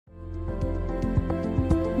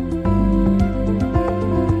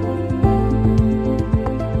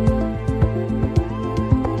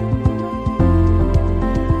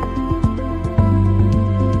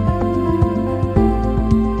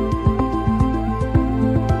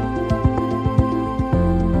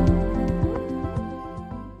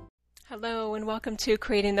welcome to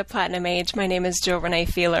Creating the Platinum Age. My name is Jill Renee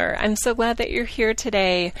Feeler. I'm so glad that you're here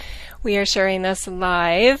today. We are sharing this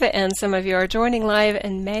live, and some of you are joining live,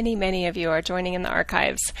 and many of you are joining in the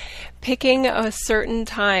archives. Picking a certain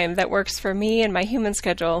time that works for me and my human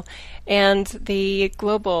schedule and the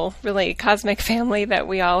global, really cosmic family that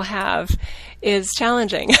we all have is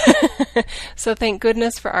challenging. So thank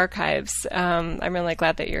goodness for archives. I'm really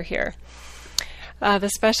glad that you're here. The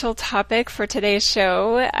special topic for today's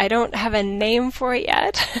show, I don't have a name for it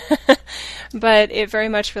yet, but it very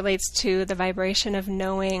much relates to the vibration of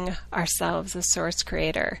knowing ourselves as Source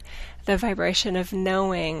Creator, the vibration of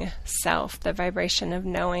knowing self, the vibration of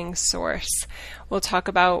knowing Source. We'll talk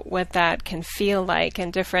about what that can feel like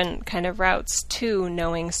and different kind of routes to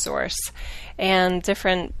knowing Source and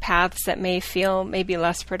different paths that may feel maybe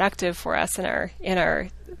less productive for us in our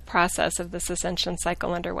process of this ascension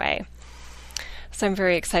cycle underway. So I'm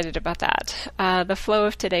very excited about that. The flow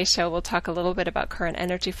of today's show, we'll talk a little bit about current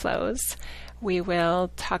energy flows. We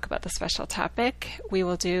will talk about the special topic. We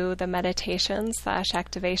will do the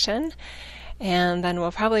meditation/activation. And then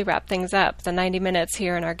we'll probably wrap things up. The 90 minutes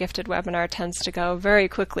here in our gifted webinar tends to go very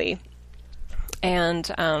quickly.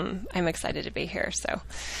 And I'm excited to be here. So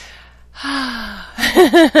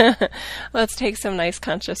let's take some nice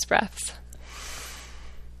conscious breaths.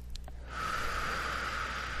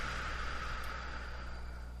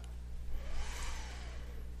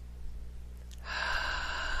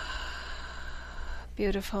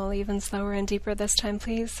 Beautiful. Even slower and deeper this time,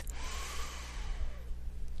 please.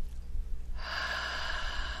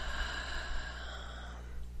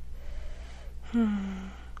 I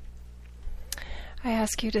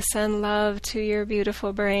ask you to send love to your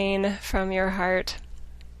beautiful brain from your heart,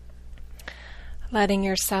 letting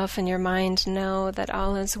yourself and your mind know that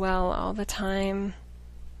all is well all the time,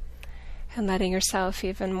 and letting yourself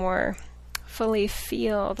even more fully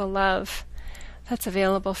feel the love that's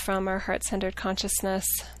available from our heart-centered consciousness,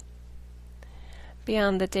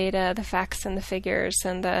 beyond the data, the facts, and the figures,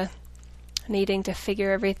 and the needing to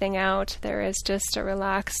figure everything out. There is just a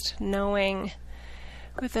relaxed knowing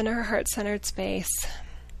within our heart-centered space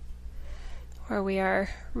where we are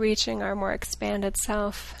reaching our more expanded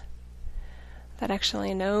self that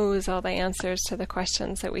actually knows all the answers to the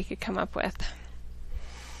questions that we could come up with.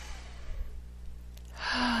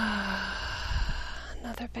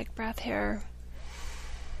 Another big breath here.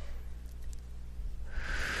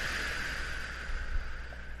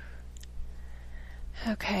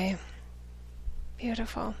 Okay,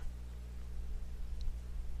 beautiful.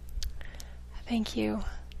 Thank you.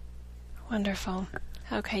 Wonderful.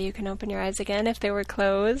 Okay, you can open your eyes again if they were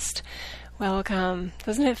closed. Welcome.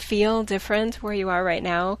 Doesn't it feel different where you are right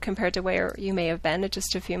now compared to where you may have been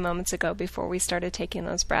just a few moments ago before we started taking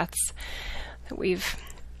those breaths? That we've,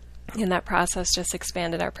 in that process, just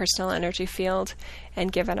expanded our personal energy field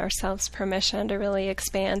and given ourselves permission to really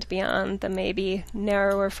expand beyond the maybe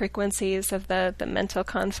narrower frequencies of the mental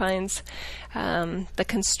confines, the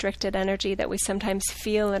constricted energy that we sometimes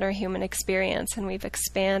feel in our human experience, and we've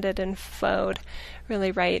expanded and flowed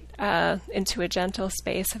really right into a gentle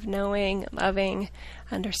space of knowing, loving,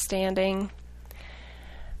 understanding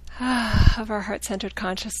of our heart-centered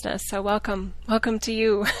consciousness. So welcome to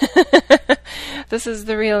you. This is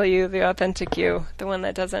the real you, the authentic you, the one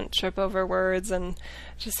that doesn't trip over words and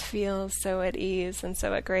just feels so at ease and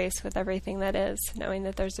so at grace with everything that is, knowing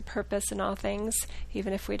that there's a purpose in all things,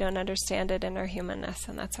 even if we don't understand it in our humanness,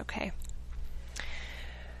 and that's okay.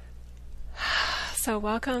 So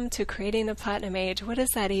welcome to Creating the Platinum Age. What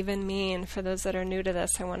does that even mean? For those that are new to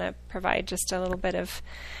this, I want to provide just a little bit of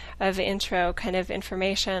intro kind of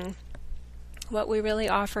information. What we really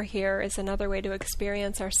offer here is another way to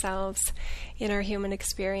experience ourselves in our human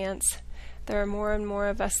experience. There are more and more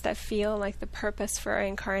of us that feel like the purpose for our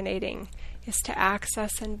incarnating is to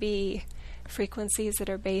access and be frequencies that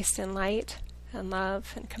are based in light and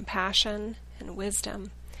love and compassion and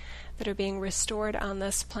wisdom that are being restored on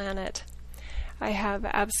this planet. I have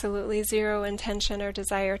absolutely zero intention or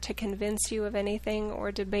desire to convince you of anything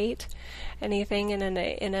or debate anything in an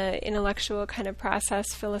intellectual kind of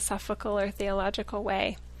process, philosophical or theological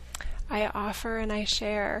way. I offer and I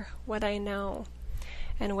share what I know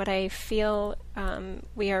and what I feel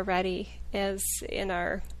we are ready is in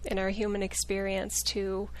our human experience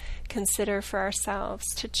to consider for ourselves,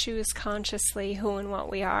 to choose consciously who and what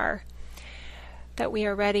we are. That we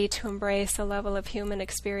are ready to embrace a level of human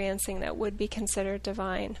experiencing that would be considered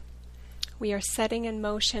divine. We are setting in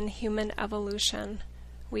motion human evolution.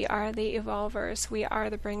 We are the evolvers. We are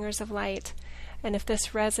the bringers of light. And if this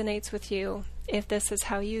resonates with you, if this is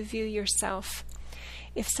how you view yourself,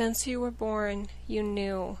 if since you were born you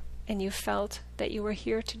knew and you felt that you were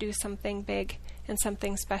here to do something big and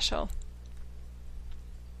something special.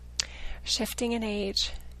 Shifting in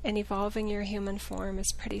age and evolving your human form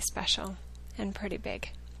is pretty special and pretty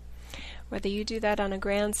big. Whether you do that on a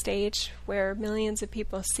grand stage where millions of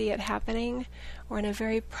people see it happening, or in a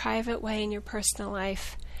very private way in your personal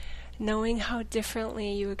life, knowing how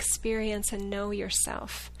differently you experience and know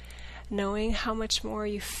yourself, knowing how much more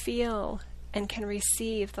you feel and can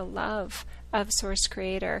receive the love of Source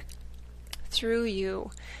Creator through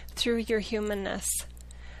you, through your humanness.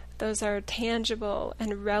 Those are tangible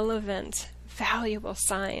and relevant, valuable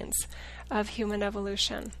signs of human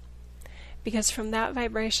evolution. Because from that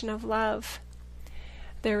vibration of love,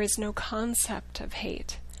 there is no concept of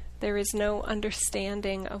hate. There is no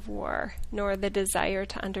understanding of war, nor the desire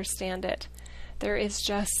to understand it. There is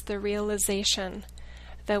just the realization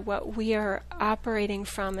that what we are operating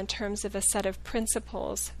from in terms of a set of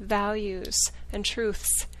principles, values, and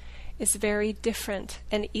truths is very different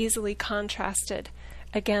and easily contrasted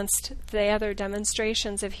against the other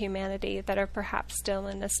demonstrations of humanity that are perhaps still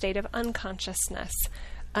in a state of unconsciousness,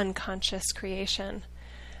 unconscious creation.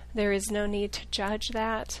 There is no need to judge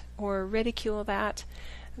that or ridicule that,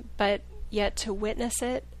 but yet to witness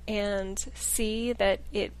it and see that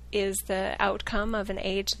it is the outcome of an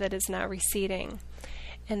age that is now receding,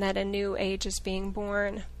 and that a new age is being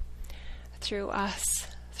born through us,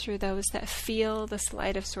 through those that feel this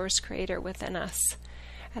light of Source Creator within us,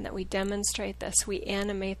 and that we demonstrate this, we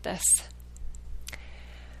animate this,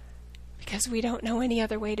 because we don't know any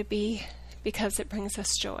other way to be, because it brings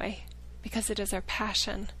us joy, because it is our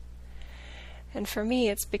passion. And for me,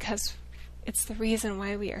 it's because it's the reason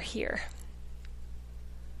why we are here.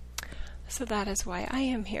 So that is why I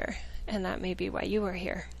am here, and that may be why you are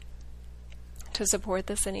here. To support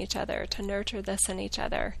this in each other, to nurture this in each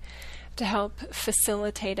other, to help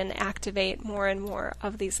facilitate and activate more and more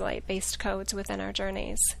of these light-based codes within our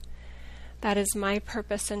journeys. That is my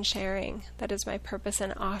purpose in sharing, that is my purpose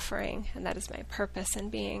in offering, and that is my purpose in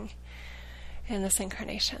being in this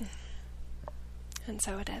incarnation. And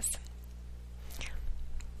so it is.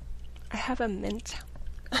 I have a mint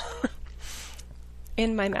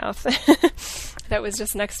in my mouth that was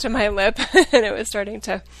just next to my lip, and it was starting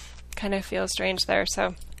to kind of feel strange there,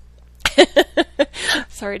 so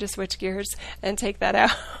sorry to switch gears and take that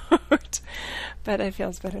out, but it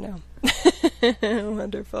feels better now.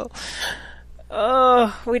 Wonderful.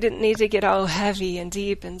 Oh, we didn't need to get all heavy and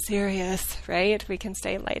deep and serious, right? We can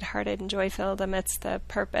stay lighthearted and joy-filled amidst the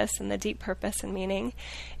purpose and the deep purpose and meaning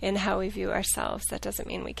in how we view ourselves. That doesn't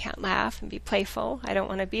mean we can't laugh and be playful. I don't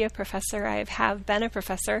want to be a professor. I have been a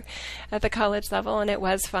professor at the college level, and it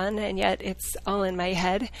was fun, and yet it's all in my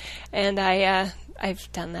head, and I've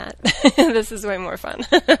done that. This is way more fun,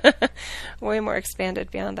 way more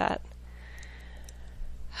expanded beyond that.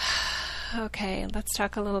 Okay, let's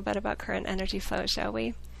talk a little bit about current energy flow, shall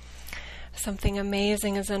we? Something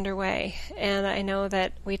amazing is underway, and I know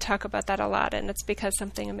that we talk about that a lot, and it's because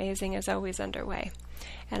something amazing is always underway.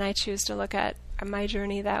 And I choose to look at my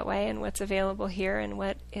journey that way and what's available here and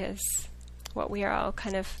what we are all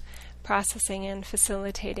kind of processing and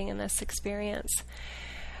facilitating in this experience.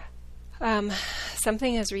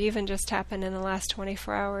 Something has even just happened in the last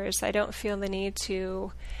 24 hours. I don't feel the need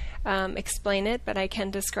to explain it, but I can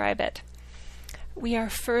describe it. We are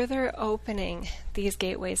further opening these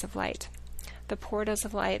gateways of light, the portals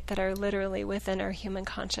of light that are literally within our human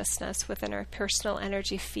consciousness, within our personal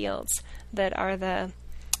energy fields that are the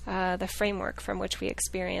framework from which we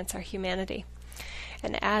experience our humanity.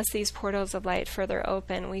 And as these portals of light further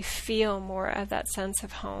open, we feel more of that sense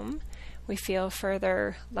of home. We feel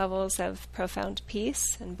further levels of profound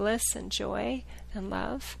peace and bliss and joy and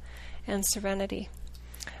love and serenity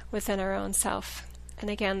within our own self. And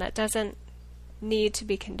again, that doesn't need to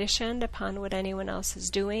be conditioned upon what anyone else is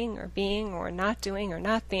doing or being or not doing or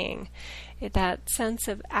not being. That sense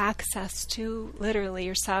of access to literally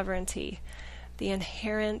your sovereignty, the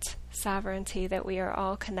inherent sovereignty that we are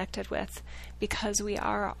all connected with because we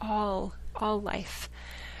are all life,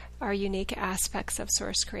 are unique aspects of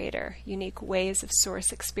Source Creator, unique ways of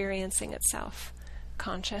Source experiencing itself,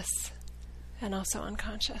 conscious and also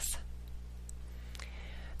unconscious.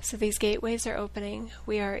 So these gateways are opening.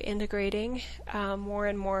 We are integrating more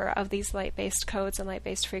and more of these light-based codes and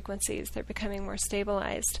light-based frequencies. They're becoming more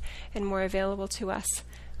stabilized and more available to us.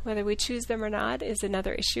 Whether we choose them or not is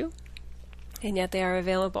another issue, and yet they are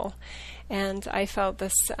available. And I felt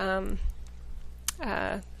this,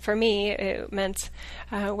 for me, it meant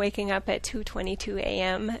waking up at 2:22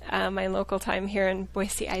 a.m., my local time here in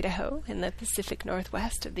Boise, Idaho, in the Pacific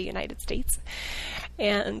Northwest of the United States.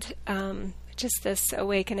 And just this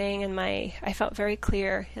awakening in I felt very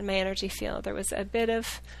clear in my energy field. There was a bit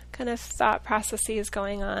of kind of thought processes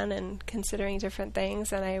going on and considering different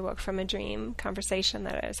things, and I woke from a dream conversation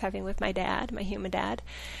that I was having with my dad, my human dad.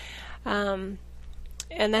 And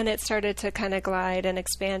then it started to kind of glide and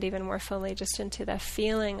expand even more fully just into the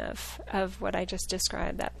feeling of what I just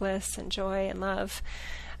described, that bliss and joy and love.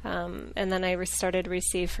 And then I started to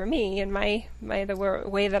receive, for me, in the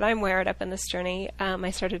way that I'm wired up in this journey,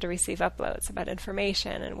 I started to receive uploads about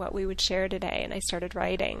information and what we would share today, and I started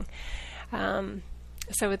writing.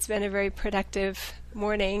 So it's been a very productive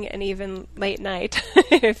morning and even late night,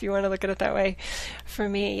 if you want to look at it that way, for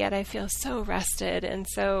me. Yet I feel so rested and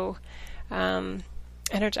so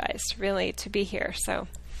energized, really, to be here. So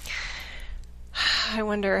I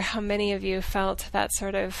wonder how many of you felt that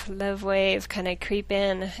sort of love wave kind of creep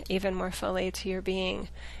in even more fully to your being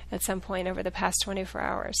at some point over the past 24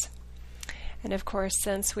 hours. And of course,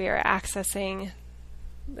 since the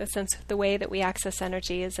way that we access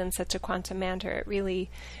energy is in such a quantum manner, it really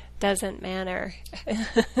doesn't matter.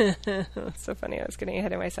 It's so funny, I was getting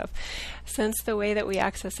ahead of myself. Since the way that we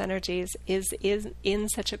access energies is in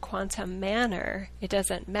such a quantum manner, it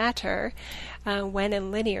doesn't matter when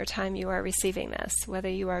in linear time you are receiving this, whether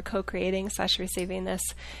you are co-creating / receiving this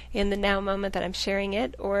in the now moment that I'm sharing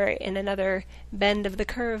it, or in another bend of the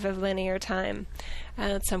curve of linear time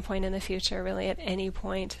at some point in the future. Really, at any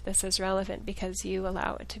point this is relevant because you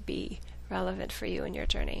allow it to be relevant for you in your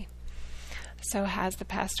journey. So has the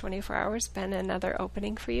past 24 hours been another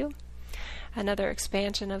opening for you? Another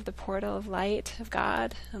expansion of the portal of light, of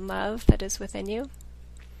God and love that is within you?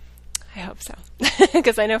 I hope so,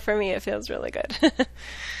 because I know for me it feels really good.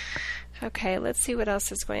 Okay, let's see what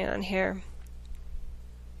else is going on here.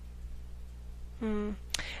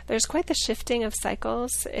 There's quite the shifting of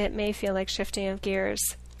cycles. It may feel like shifting of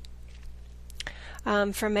gears.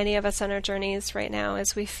 For many of us on our journeys right now,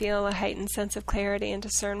 as we feel a heightened sense of clarity and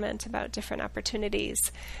discernment about different opportunities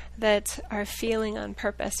that are feeling on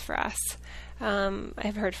purpose for us.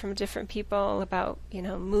 I've heard from different people about,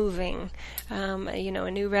 moving,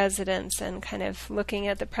 a new residence, and kind of looking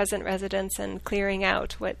at the present residence and clearing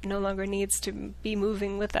out what no longer needs to be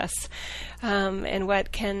moving with us, and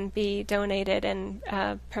what can be donated and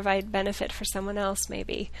provide benefit for someone else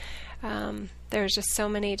maybe. There's just so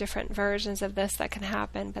many different versions of this that can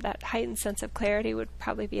happen, but that heightened sense of clarity would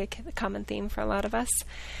probably be a common theme for a lot of us.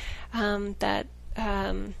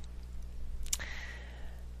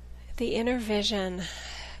 The inner vision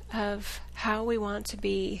of how we want to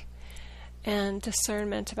be and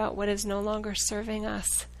discernment about what is no longer serving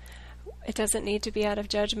us. It doesn't need to be out of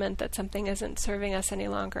judgment that something isn't serving us any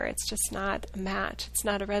longer. It's just not a match. It's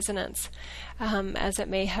not a resonance, as it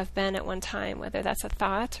may have been at one time, whether that's a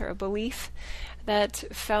thought or a belief that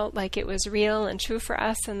felt like it was real and true for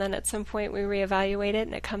us, and then at some point we reevaluate it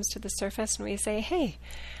and it comes to the surface and we say, hey,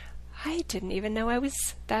 I didn't even know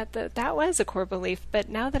that was a core belief, but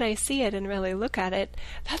now that I see it and really look at it,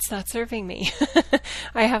 that's not serving me.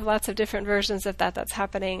 I have lots of different versions of that's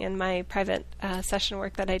happening in my private session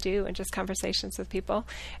work that I do, and just conversations with people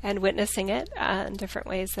and witnessing it in different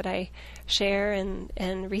ways that I share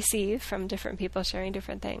and receive from different people sharing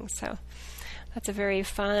different things. So that's a very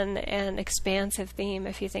fun and expansive theme,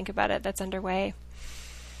 if you think about it, that's underway.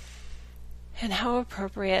 And how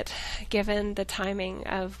appropriate, given the timing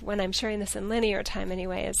of when I'm sharing this in linear time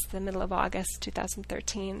anyway, is the middle of August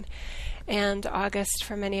 2013. And August,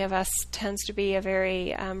 for many of us, tends to be a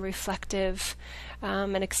very reflective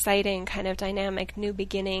and exciting kind of dynamic, new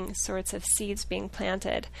beginning sorts of seeds being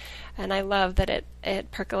planted. And I love that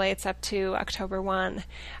it percolates up to October 1.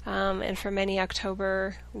 And for many,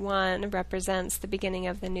 October 1 represents the beginning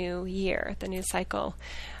of the new year, the new cycle,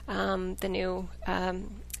 the new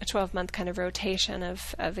a 12-month kind of rotation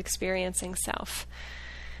of experiencing self.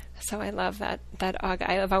 So I love that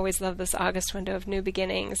I've always loved this August window of new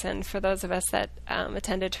beginnings, and for those of us that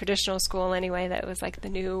attended traditional school anyway, that was like the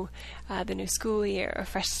new school year, a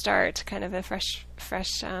fresh start, kind of a fresh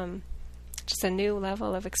just a new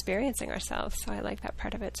level of experiencing ourselves. So I like that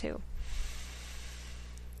part of it too.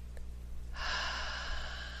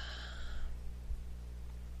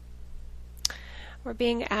 We're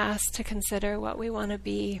being asked to consider what we want to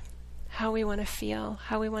be, how we want to feel,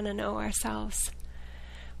 how we want to know ourselves.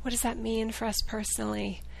 What does that mean for us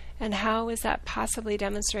personally? And how is that possibly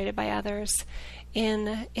demonstrated by others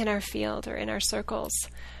in our field or in our circles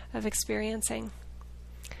of experiencing?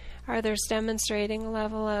 Are others demonstrating a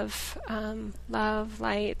level of love,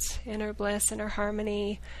 light, inner bliss, inner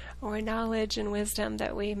harmony, or knowledge and wisdom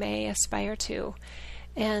that we may aspire to?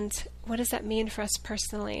 And what does that mean for us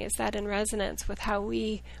personally? Is that in resonance with how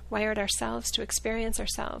we wired ourselves to experience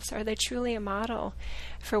ourselves? Are they truly a model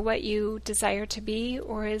for what you desire to be,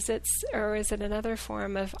 or is it another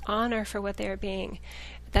form of honor for what they are being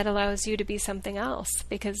that allows you to be something else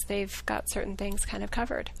because they've got certain things kind of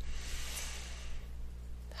covered?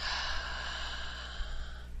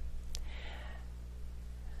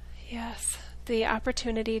 Yes, the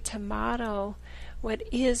opportunity to model what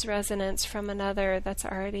is resonance from another that's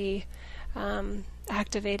already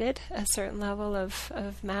activated a certain level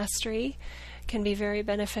of mastery can be very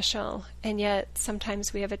beneficial. And yet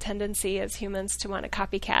sometimes we have a tendency as humans to want to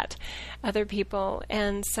copycat other people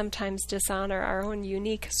and sometimes dishonor our own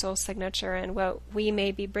unique soul signature and what we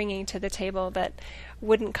may be bringing to the table that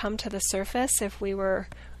wouldn't come to the surface if we were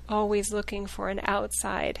always looking for an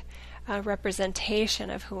outside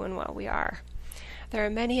representation of who and what we are. There are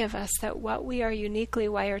many of us that what we are uniquely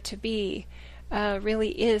wired to be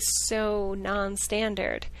really is so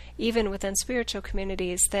non-standard, even within spiritual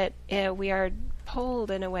communities, that we are pulled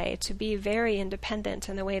in a way to be very independent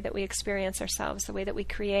in the way that we experience ourselves, the way that we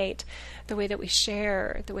create, the way that we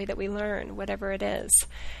share, the way that we learn, whatever it is.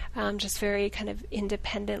 Just very kind of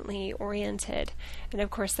independently oriented. And of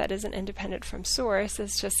course that isn't independent from source,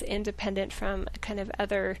 it's just independent from kind of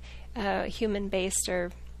other human-based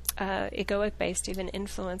or egoic-based even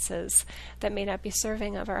influences that may not be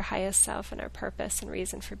serving of our highest self and our purpose and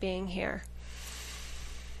reason for being here.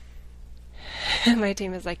 My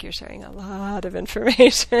team is like, you're sharing a lot of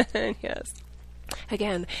information. Yes.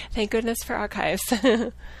 Again, thank goodness for archives.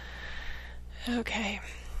 Okay.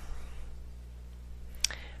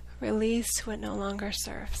 Release what no longer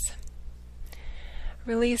serves.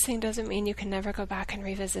 Releasing doesn't mean you can never go back and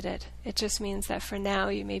revisit it. It just means that for now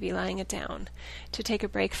you may be laying it down, to take a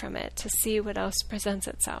break from it, to see what else presents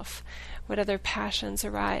itself, what other passions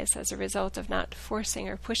arise as a result of not forcing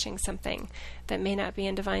or pushing something that may not be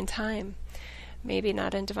in divine time. Maybe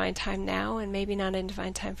not in divine time now, and maybe not in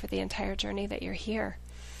divine time for the entire journey that you're here.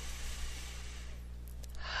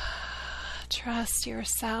 Trust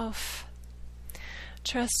yourself.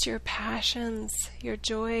 Trust your passions, your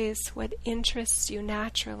joys, what interests you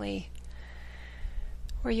naturally,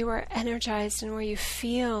 where you are energized and where you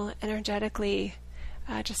feel energetically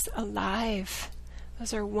just alive.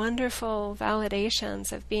 Those are wonderful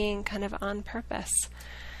validations of being kind of on purpose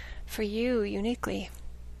for you uniquely.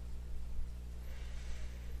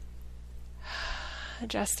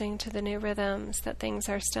 Adjusting to the new rhythms, that things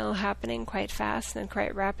are still happening quite fast and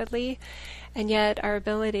quite rapidly, and yet our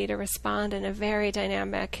ability to respond in a very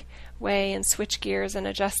dynamic way and switch gears and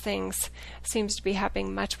adjust things seems to be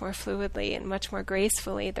happening much more fluidly and much more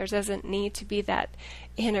gracefully. There doesn't need to be that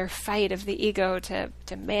inner fight of the ego to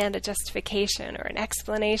demand a justification or an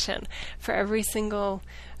explanation for every single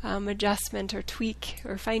adjustment or tweak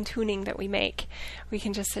or fine-tuning that we make. We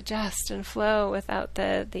can just adjust and flow without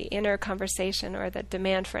the inner conversation or the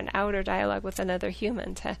demand for an outer dialogue with another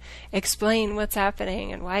human to explain what's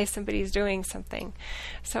happening and why somebody's doing something.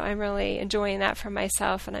 So I'm really enjoying that for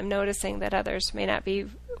myself, and I'm noticing that others may not be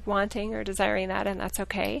wanting or desiring that, and that's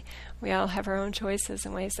okay. We all have our own choices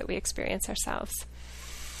and ways that we experience ourselves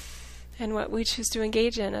and what we choose to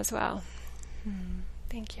engage in as well.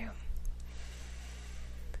 Thank you.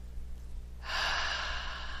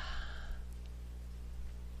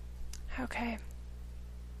 Okay.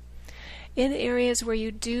 In areas where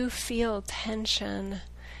you do feel tension,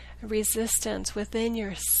 resistance within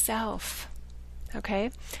yourself,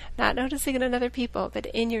 okay? Not noticing it in other people, but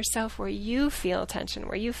in yourself where you feel tension,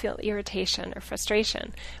 where you feel irritation or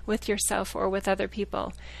frustration with yourself or with other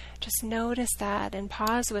people. Just notice that and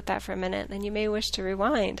pause with that for a minute. Then you may wish to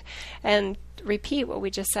rewind and repeat what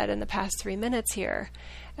we just said in the past 3 minutes here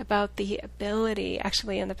about the ability,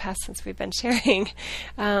 actually in the past since we've been sharing,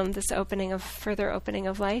 this further opening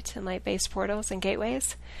of light and light-based portals and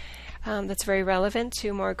gateways. That's very relevant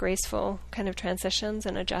to more graceful kind of transitions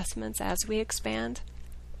and adjustments as we expand.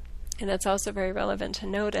 And it's also very relevant to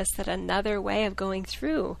notice that another way of going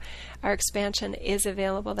through our expansion is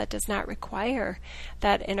available that does not require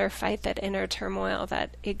that inner fight, that inner turmoil,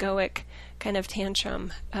 that egoic kind of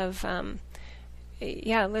tantrum of,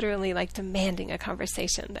 literally like demanding a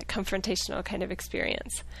conversation, that confrontational kind of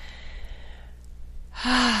experience.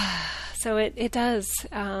 So it does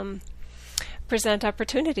present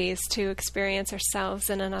opportunities to experience ourselves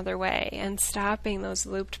in another way, and stopping those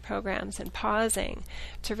looped programs and pausing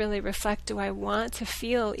to really reflect, do I want to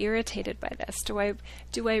feel irritated by this?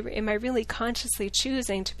 Am I really consciously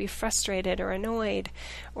choosing to be frustrated or annoyed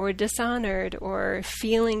or dishonored or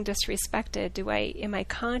feeling disrespected? Am I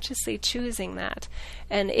consciously choosing that?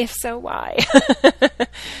 And if so, why?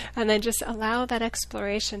 And then just allow that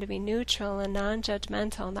exploration to be neutral and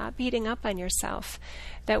non-judgmental, not beating up on yourself,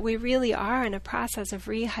 that we really are in a process of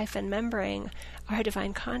re-membering our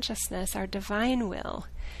divine consciousness, our divine will,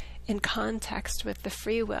 in context with the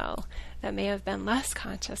free will that may have been less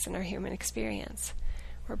conscious in our human experience.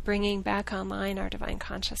 We're bringing back online our divine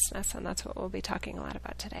consciousness, and that's what we'll be talking a lot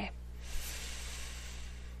about today.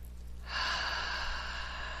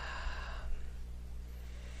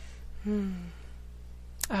 Oh,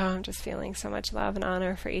 I'm just feeling so much love and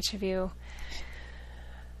honor for each of you.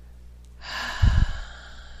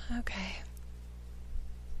 Okay.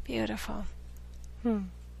 Beautiful. And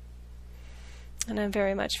I'm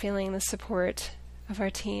very much feeling the support of our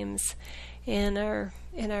teams in our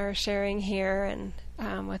sharing here, and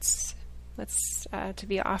what's to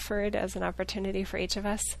be offered as an opportunity for each of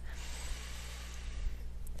us.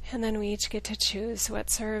 And then we each get to choose what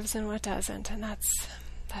serves and what doesn't, and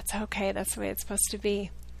that's okay. That's the way it's supposed to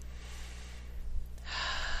be.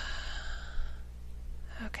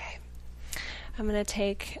 Okay. I'm going to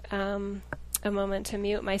take a moment to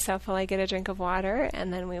mute myself while I get a drink of water,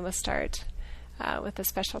 and then we will start with a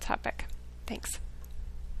special topic. Thanks.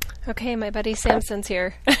 Okay, my buddy Samson's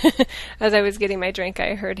here. As I was getting my drink,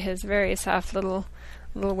 I heard his very soft little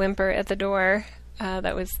whimper at the door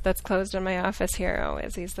that's closed in my office here. Oh,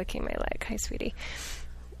 as he's licking my leg. Hi, sweetie.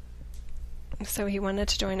 So he wanted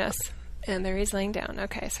to join us, and there he's laying down.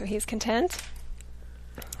 Okay, so he's content.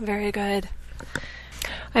 Very good.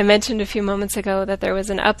 I mentioned a few moments ago that there was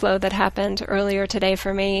an upload that happened earlier today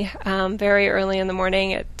for me, very early in the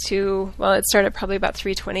morning it started probably about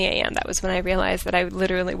 3:20 a.m. That was when I realized that I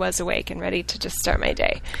literally was awake and ready to just start my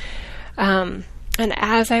day. And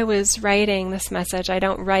as I was writing this message, I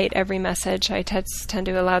don't write every message. I tend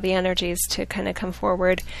to allow the energies to kind of come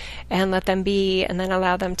forward and let them be, and then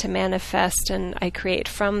allow them to manifest, and I create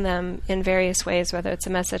from them in various ways, whether it's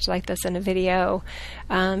a message like this in a video,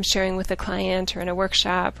 sharing with a client, or in a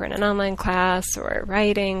workshop, or in an online class, or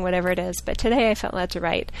writing, whatever it is. But today I felt led to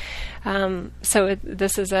write. So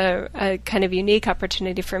this is a kind of unique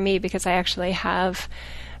opportunity for me, because I actually have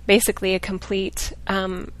basically a complete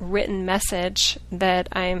written message that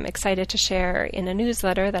I'm excited to share in a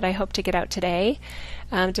newsletter that I hope to get out today,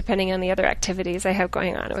 depending on the other activities I have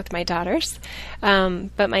going on with my daughters.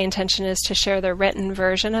 But my intention is to share the written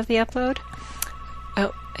version of the upload.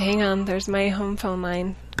 Oh, hang on. There's my home phone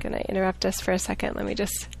line. Going to interrupt us for a second. I'm going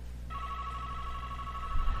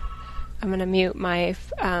to mute my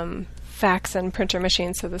fax and printer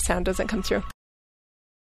machine so the sound doesn't come through.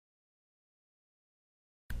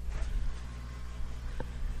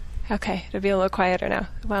 Okay, it'll be a little quieter now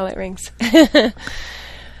while it rings.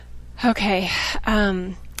 Okay,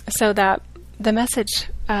 so that the message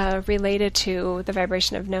related to the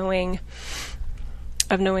vibration of knowing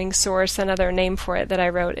source, another name for it that I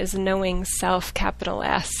wrote is knowing self, capital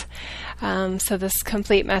S. So this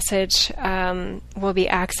complete message will be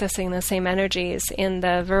accessing the same energies in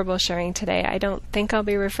the verbal sharing today. I don't think I'll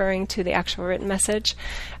be referring to the actual written message.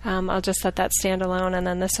 I'll just let that stand alone, and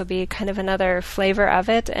then this will be kind of another flavor of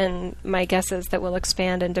it, and my guess is that we'll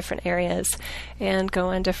expand in different areas and go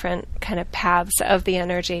on different kind of paths of the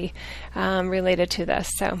energy related to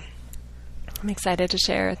this. So I'm excited to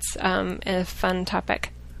share. It's a fun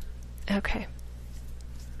topic. Okay.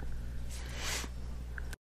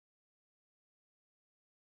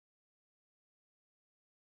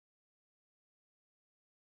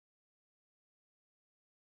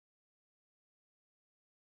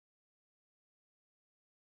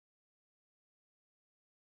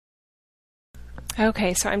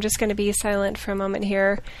 Okay, so I'm just going to be silent for a moment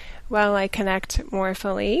here while I connect more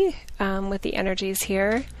fully with the energies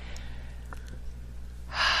here.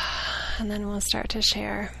 And then we'll start to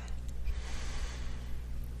share.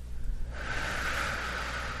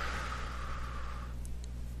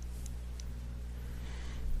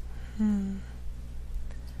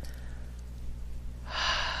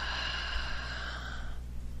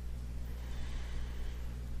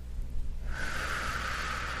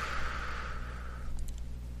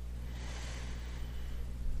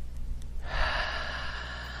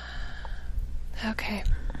 Okay.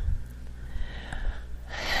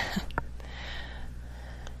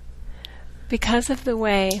 Because of the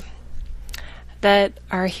way that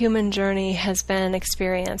our human journey has been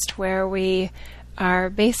experienced, where we are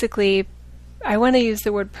basically I want to use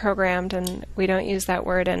the word programmed, and we don't use that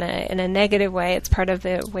word in a negative way. It's part of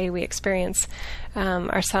the way we experience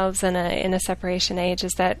ourselves in a separation age,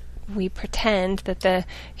 is that we pretend that the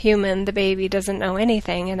human, the baby, doesn't know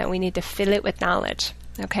anything and that we need to fill it with knowledge.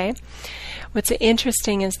 Okay? What's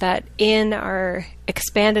interesting is that in our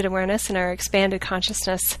expanded awareness and our expanded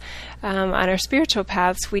consciousness on our spiritual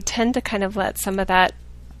paths, we tend to kind of let some of that,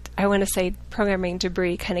 I want to say, programming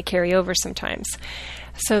debris kind of carry over sometimes.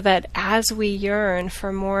 So that as we yearn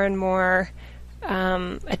for more and more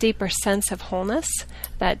a deeper sense of wholeness,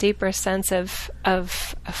 that deeper sense of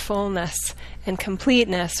fullness and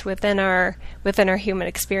completeness within our human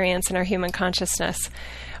experience and our human consciousness,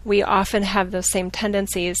 we often have those same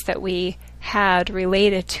tendencies that we had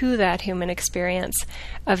related to that human experience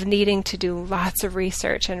of needing to do lots of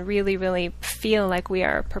research and really, really feel like we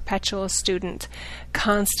are a perpetual student,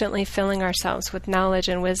 constantly filling ourselves with knowledge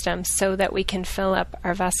and wisdom so that we can fill up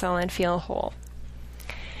our vessel and feel whole.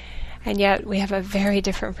 And yet we have a very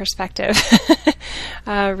different perspective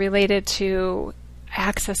related to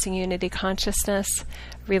accessing unity consciousness,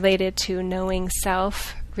 related to knowing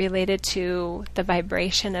self, related to the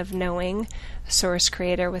vibration of knowing Source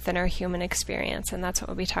Creator within our human experience. And that's what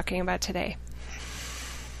we'll be talking about today.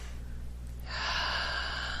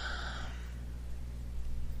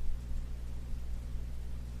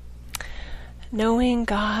 Knowing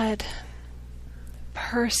God,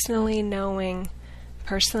 personally knowing,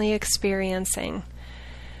 personally experiencing,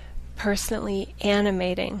 personally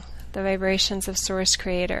animating the vibrations of Source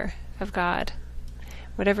Creator, of God.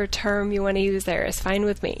 Whatever term you want to use there is fine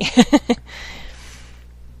with me.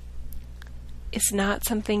 It's not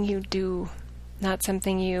something you do, not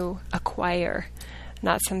something you acquire,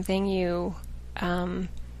 not something you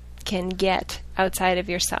can get outside of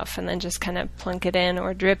yourself and then just kind of plunk it in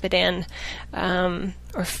or drip it in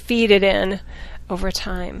or feed it in over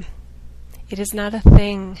time. It is not a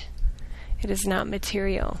thing. It is not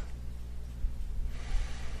material.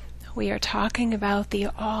 We are talking about the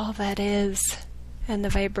all that is and the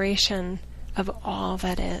vibration of all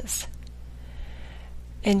that is.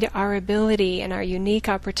 And our ability and our unique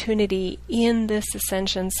opportunity in this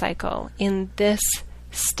ascension cycle, in this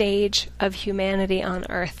stage of humanity on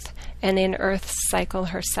Earth and in Earth's cycle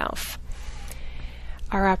herself.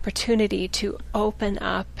 Our opportunity to open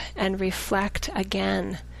up and reflect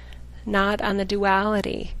again, not on the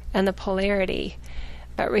duality and the polarity,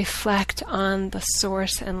 but reflect on the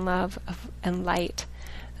source and love and light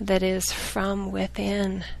that is from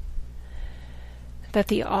within. That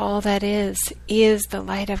the all that is the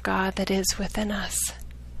light of God that is within us.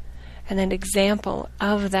 And an example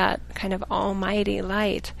of that kind of almighty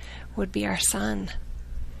light would be our sun.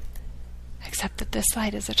 Except that this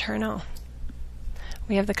light is eternal.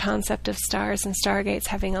 We have the concept of stars and stargates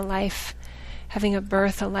having a life, having a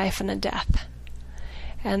birth, a life, and a death.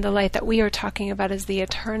 And the light that we are talking about is the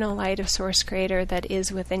eternal light of Source Creator that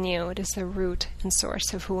is within you. It is the root and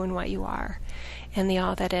source of who and what you are, and the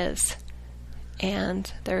all that is.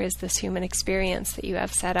 And there is this human experience that you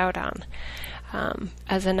have set out on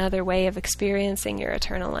as another way of experiencing your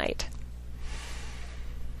eternal light.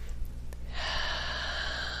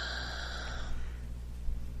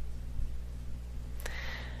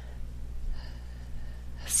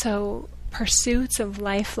 So, pursuits of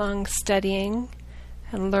lifelong studying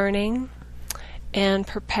and learning and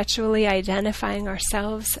perpetually identifying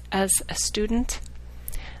ourselves as a student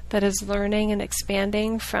that is learning and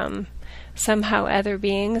expanding from somehow other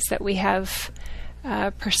beings that we have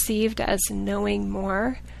perceived as knowing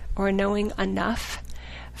more or knowing enough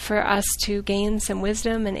for us to gain some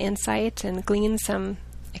wisdom and insight and glean some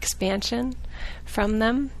expansion from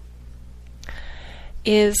them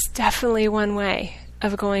is definitely one way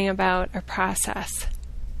of going about a process.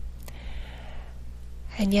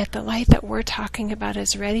 And yet the light that we're talking about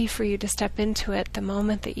is ready for you to step into it the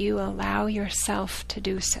moment that you allow yourself to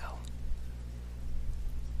do so.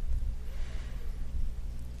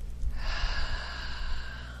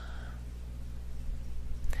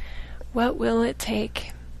 What will it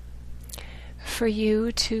take for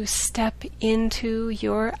you to step into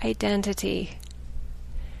your identity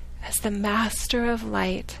as the master of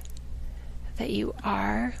light that you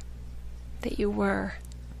are, that you were,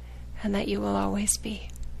 and that you will always be?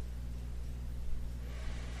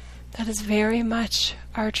 That is very much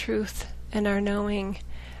our truth and our knowing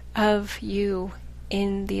of you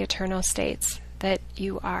in the eternal states that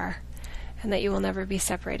you are and that you will never be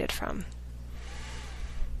separated from.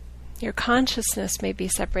 Your consciousness may be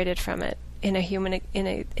separated from it in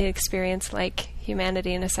an experience like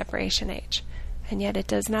humanity in a separation age, and yet it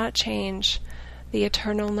does not change the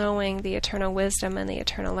eternal knowing, the eternal wisdom, and the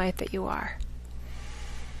eternal light that you are.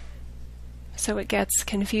 So it gets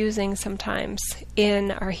confusing sometimes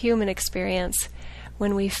in our human experience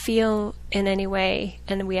when we feel in any way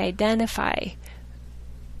and we identify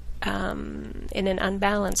in an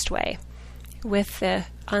unbalanced way with the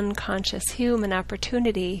unconscious human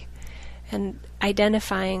opportunity and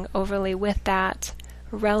identifying overly with that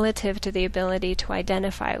relative to the ability to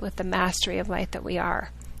identify with the mastery of light that we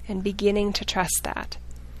are, and beginning to trust that.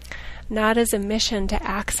 Not as a mission to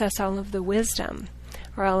access all of the wisdom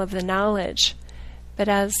or all of the knowledge, but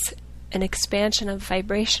as an expansion of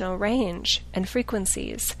vibrational range and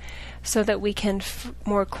frequencies so that we can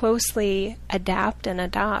more closely adapt and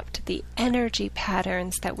adopt the energy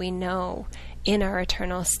patterns that we know in our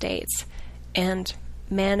eternal states and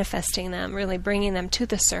manifesting them, really bringing them to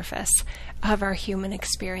the surface of our human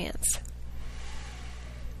experience.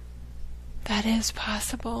 That is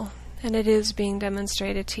possible, and it is being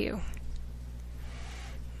demonstrated to you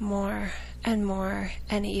more,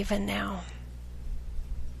 and even now.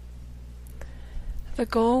 The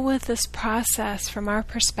goal with this process, from our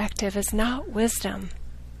perspective, is not wisdom.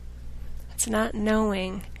 It's not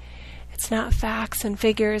knowing. It's not facts and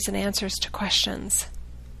figures and answers to questions.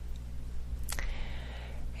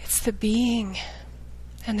 It's the being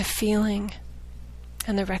and the feeling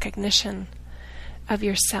and the recognition of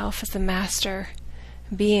yourself as the master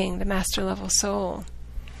being, the master level soul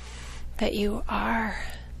that you are.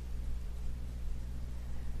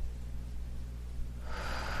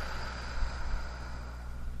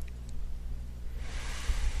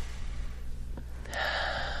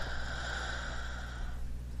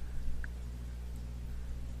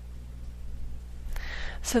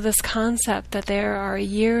 So this concept that there are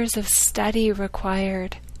years of study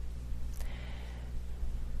required,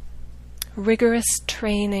 rigorous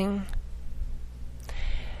training,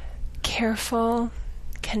 careful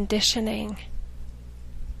conditioning,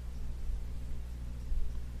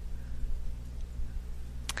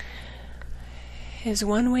 is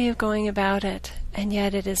one way of going about it, and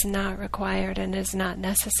yet it is not required and is not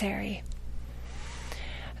necessary.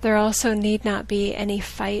 There also need not be any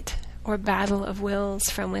fight or battle of wills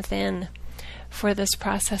from within for this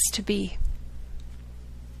process to be.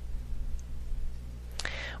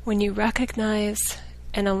 When you recognize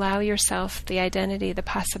and allow yourself the identity, the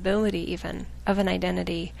possibility even of an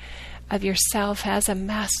identity of yourself as a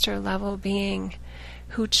master level being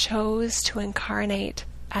who chose to incarnate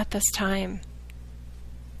at this time,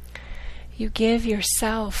 you give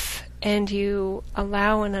yourself and you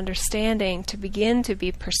allow an understanding to begin to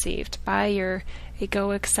be perceived by your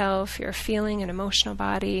egoic self, your feeling and emotional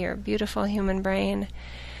body, your beautiful human brain.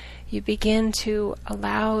 You begin to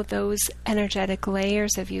allow those energetic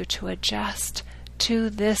layers of you to adjust to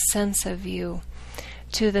this sense of you,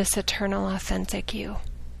 to this eternal, authentic you.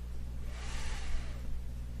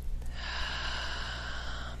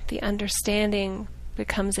 The understanding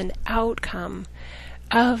becomes an outcome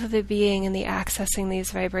of the being and the accessing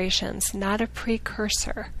these vibrations, not a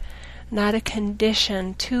precursor, not a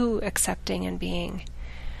condition to accepting and being.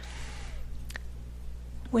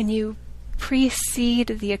 When you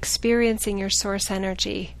precede the experiencing your source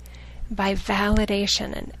energy by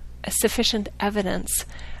validation and sufficient evidence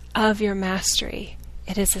of your mastery,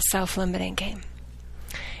 it is a self-limiting game.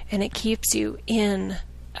 And it keeps you in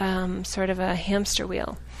sort of a hamster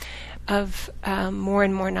wheel of more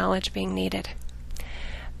and more knowledge being needed.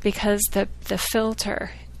 Because the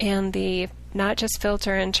filter and the, not just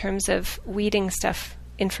filter in terms of weeding stuff,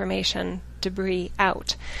 information, debris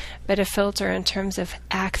out, but a filter in terms of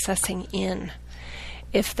accessing in.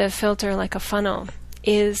 If the filter, like a funnel,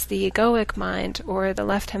 is the egoic mind or the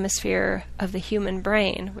left hemisphere of the human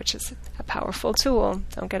brain, which is a powerful tool,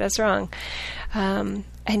 don't get us wrong,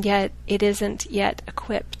 and yet it isn't yet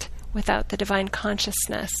equipped without the divine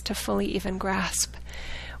consciousness to fully even grasp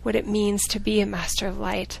what it means to be a master of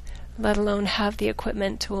light, let alone have the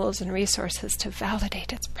equipment, tools, and resources to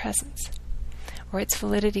validate its presence, or its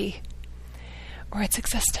validity, or its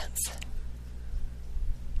existence.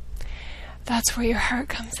 That's where your heart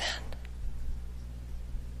comes in.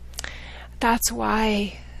 That's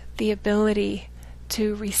why the ability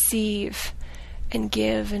to receive and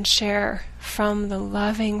give and share from the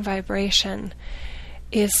loving vibration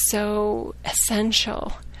is so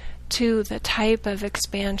essential to the type of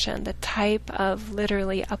expansion, the type of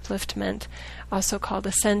literally upliftment, also called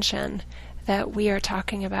ascension, that we are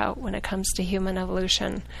talking about when it comes to human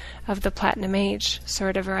evolution of the Platinum Age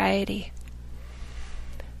sort of variety.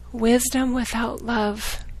 Wisdom without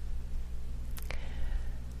love.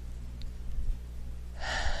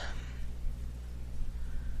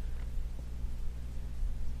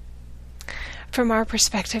 From our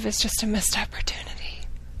perspective, is just a missed opportunity.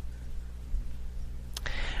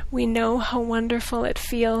 We know how wonderful it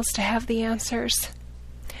feels to have the answers.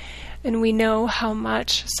 And we know how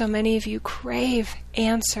much so many of you crave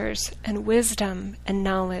answers and wisdom and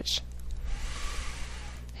knowledge.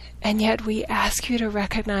 And yet we ask you to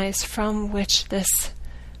recognize from which this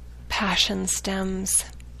passion stems.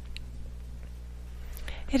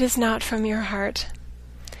 It is not from your heart,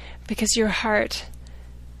 because your heart,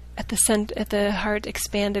 at the heart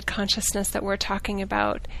expanded consciousness that we're talking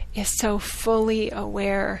about, is so fully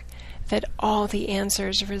aware that all the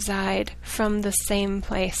answers reside from the same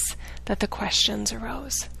place that the questions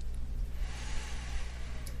arose.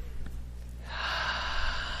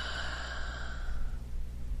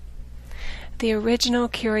 The original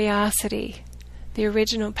curiosity, the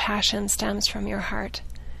original passion stems from your heart.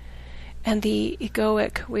 And the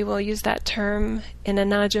egoic, we will use that term in a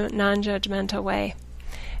non-judgmental way,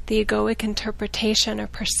 the egoic interpretation or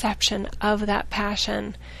perception of that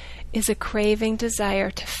passion is a craving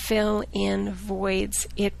desire to fill in voids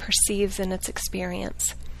it perceives in its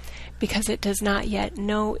experience, because it does not yet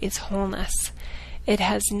know its wholeness. It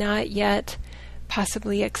has not yet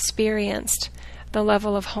possibly experienced the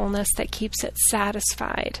level of wholeness that keeps it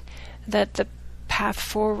satisfied, that the path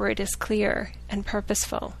forward is clear and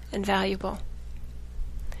purposeful and valuable.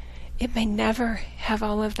 It may never have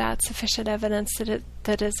all of that sufficient evidence that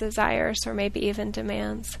it desires or maybe even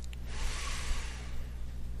demands.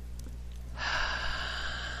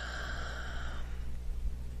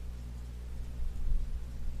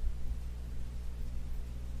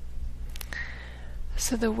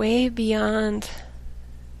 So the way beyond,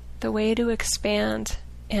 the way to expand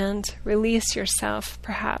and release yourself,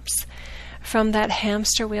 perhaps, from that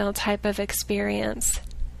hamster wheel type of experience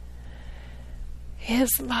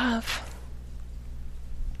is love.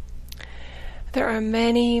 There are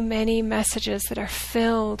many, many messages that are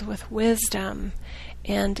filled with wisdom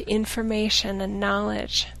and information and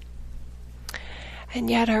knowledge. And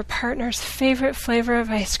yet our partner's favorite flavor of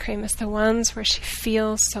ice cream is the ones where she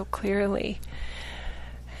feels so clearly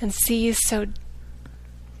and sees so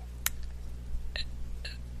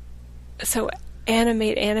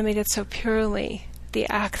animated so purely the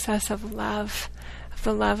access of love, of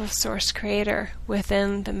the love of Source Creator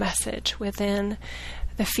within the message, within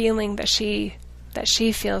the feeling that she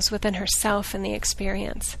feels within herself in the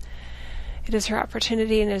experience. It is her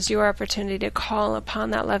opportunity and is your opportunity to call upon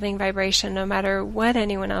that loving vibration no matter what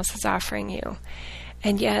anyone else is offering you.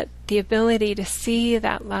 And yet the ability to see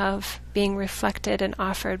that love being reflected and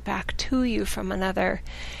offered back to you from another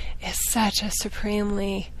is such a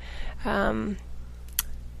supremely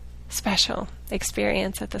special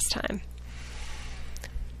experience at this time.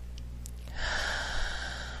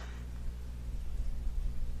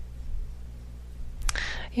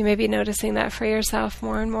 You may be noticing that for yourself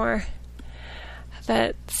more and more,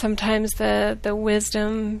 that sometimes the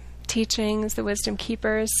wisdom teachings, the wisdom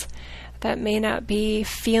keepers that may not be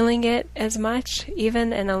feeling it as much,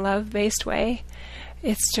 even in a love-based way,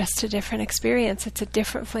 it's just a different experience. It's a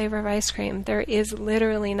different flavor of ice cream. There is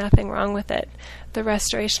literally nothing wrong with it. The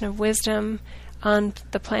restoration of wisdom on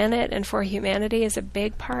the planet and for humanity is a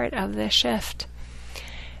big part of this shift.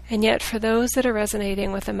 And yet for those that are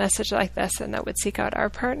resonating with a message like this and that would seek out our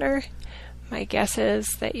partner, my guess is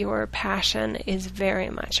that your passion is very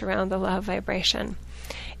much around the love vibration,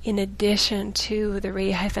 in addition to the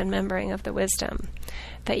re-membering of the wisdom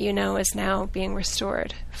that you know is now being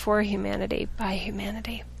restored for humanity by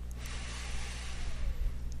humanity.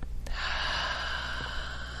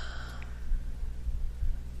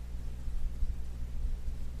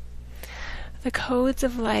 The codes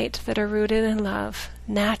of light that are rooted in love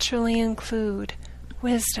naturally include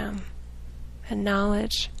wisdom and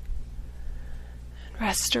knowledge, and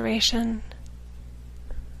restoration,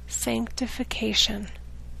 sanctification.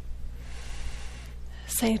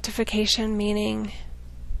 Sanctification meaning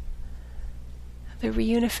the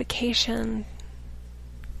reunification,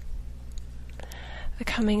 the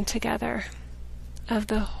coming together of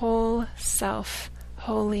the whole self,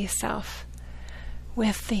 holy self,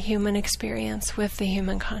 with the human experience, with the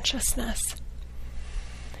human consciousness.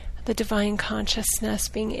 The divine consciousness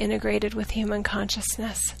being integrated with human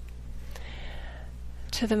consciousness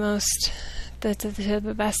to the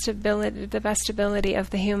best ability of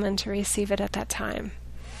the human to receive it at that time.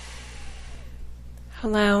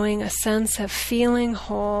 Allowing a sense of feeling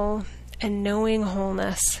whole and knowing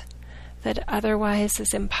wholeness that otherwise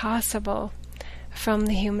is impossible from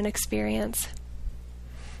the human experience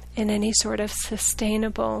in any sort of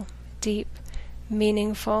sustainable, deep,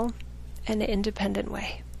 meaningful, and independent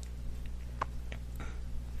way.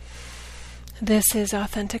 This is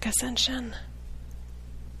authentic ascension.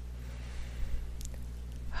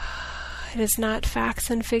 It is not facts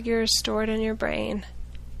and figures stored in your brain.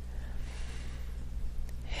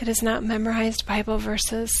 It is not memorized Bible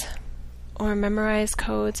verses or memorized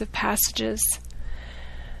codes of passages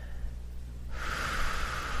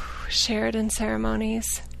shared in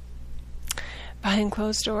ceremonies behind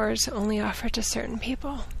closed doors only offered to certain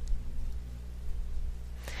people.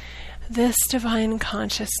 This divine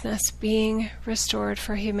consciousness being restored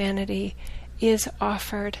for humanity is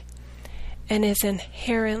offered and is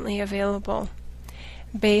inherently available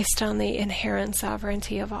based on the inherent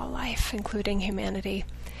sovereignty of all life, including humanity,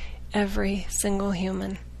 every single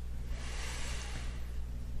human.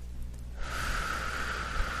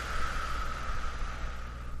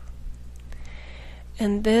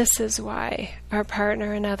 And this is why our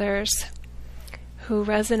partner and others who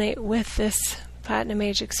resonate with this Platinum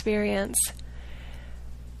Age experience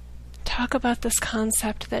talk about this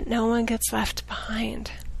concept that no one gets left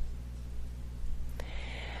behind.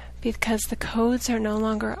 Because the codes are no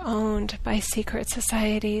longer owned by secret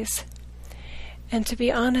societies. And to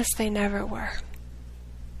be honest, they never were.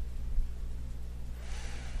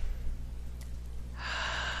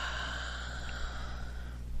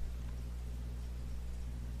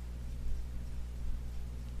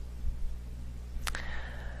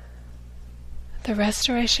 The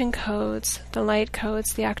restoration codes, the light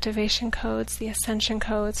codes, the activation codes, the ascension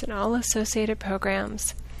codes, and all associated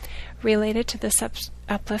programs related to this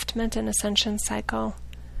upliftment and ascension cycle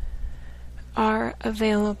are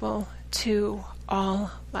available to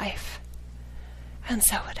all life. And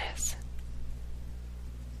so it is.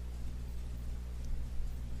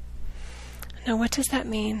 Now, what does that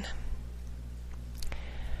mean?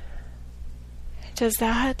 Does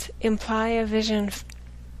that imply a vision?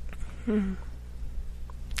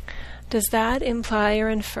 Does that imply or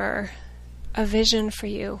infer a vision for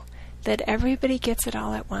you that everybody gets it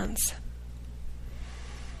all at once?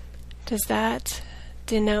 Does that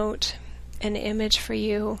denote an image for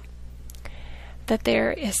you that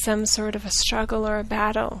there is some sort of a struggle or a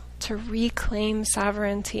battle to reclaim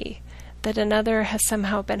sovereignty that another has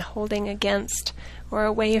somehow been holding against or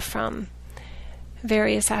away from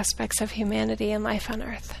various aspects of humanity and life on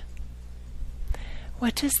earth?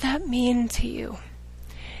 What does that mean to you?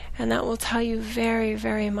 And that will tell you very,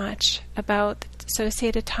 very much about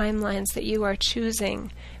associated timelines that you are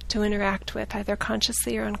choosing to interact with, either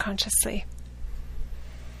consciously or unconsciously.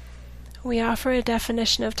 We offer a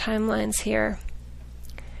definition of timelines here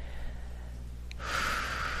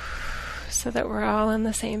so that we're all on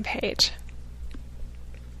the same page.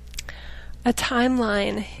 A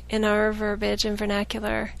timeline, in our verbiage and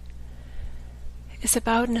vernacular, is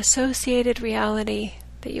about an associated reality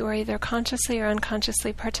that you are either consciously or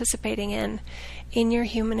unconsciously participating in your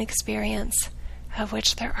human experience, of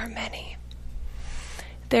which there are many.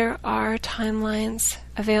 There are timelines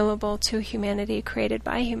available to humanity, created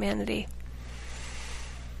by humanity,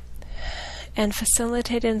 and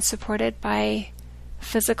facilitated and supported by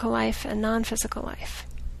physical life and non-physical life,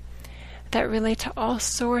 that relate to all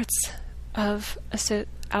sorts of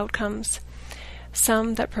outcomes,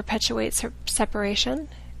 some that perpetuate separation,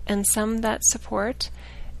 and some that support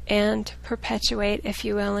and perpetuate, if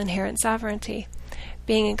you will, inherent sovereignty,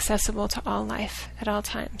 being accessible to all life at all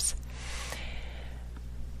times.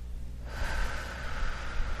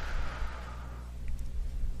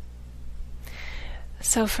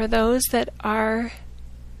 So for those that are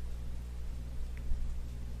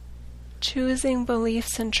choosing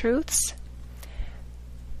beliefs and truths,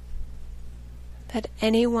 that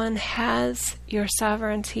anyone has your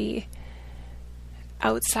sovereignty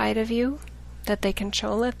outside of you, that they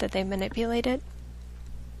control it, that they manipulate it,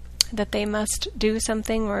 that they must do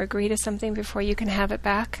something or agree to something before you can have it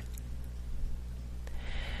back.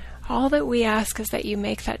 All that we ask is that you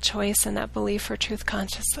make that choice and that belief for truth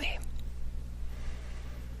consciously.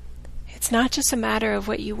 It's not just a matter of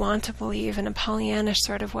what you want to believe in a Pollyannish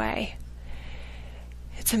sort of way.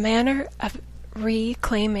 It's a manner of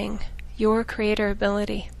reclaiming your creator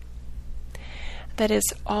ability that is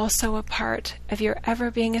also a part of your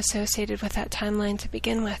ever being associated with that timeline to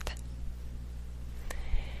begin with.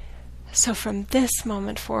 So from this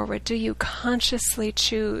moment forward, do you consciously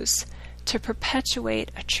choose to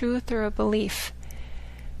perpetuate a truth or a belief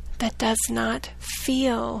that does not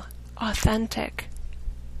feel authentic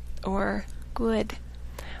or good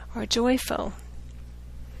or joyful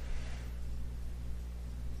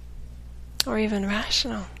or even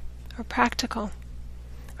rational or practical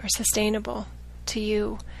or sustainable to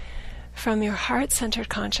you from your heart-centered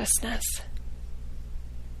consciousness?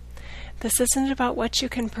 This isn't about what you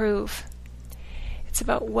can prove. It's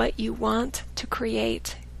about what you want to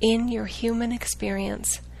create in your human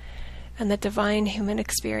experience and the divine human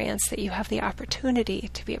experience that you have the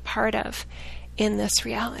opportunity to be a part of in this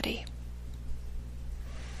reality.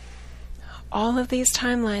 All of these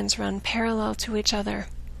timelines run parallel to each other,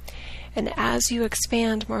 and as you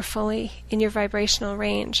expand more fully in your vibrational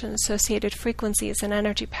range and associated frequencies and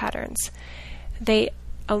energy patterns, they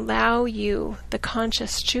allow you the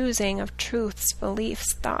conscious choosing of truths,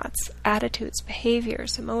 beliefs, thoughts, attitudes,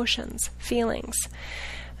 behaviors, emotions, feelings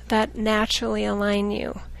that naturally align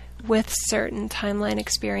you with certain timeline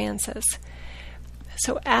experiences.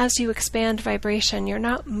 So as you expand vibration, you're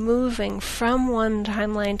not moving from one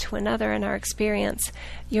timeline to another in our experience.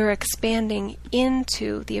 You're expanding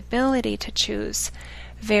into the ability to choose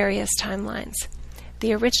various timelines.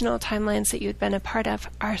 The original timelines that you'd been a part of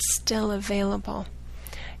are still available.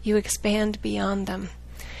 You expand beyond them.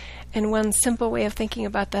 And one simple way of thinking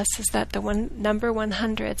about this is that the number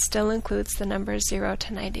 100 still includes the numbers 0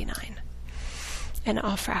 to 99 and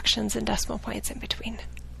all fractions and decimal points in between.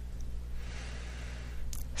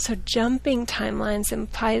 So jumping timelines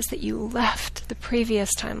implies that you left the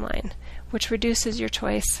previous timeline, which reduces your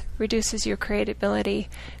choice, reduces your creative ability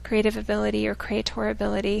or creator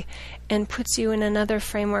ability, and puts you in another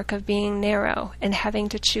framework of being narrow and having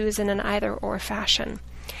to choose in an either-or fashion.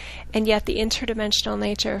 And yet the interdimensional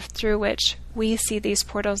nature through which we see these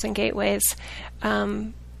portals and gateways,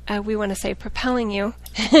 we want to say propelling you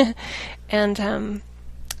and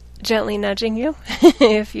gently nudging you,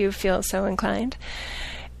 if you feel so inclined,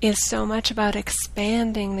 is so much about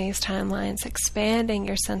expanding these timelines, expanding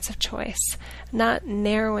your sense of choice, not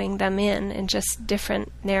narrowing them in just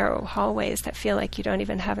different narrow hallways that feel like you don't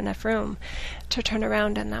even have enough room to turn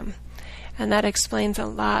around in them. And that explains a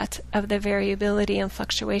lot of the variability and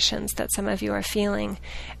fluctuations that some of you are feeling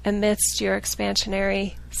amidst your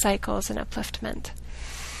expansionary cycles and upliftment.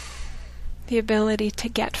 The ability to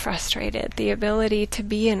get frustrated, the ability to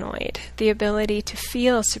be annoyed, the ability to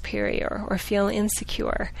feel superior or feel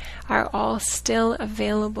insecure are all still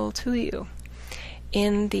available to you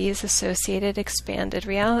in these associated expanded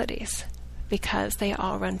realities because they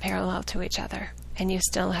all run parallel to each other and you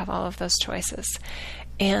still have all of those choices.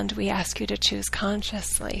 And we ask you to choose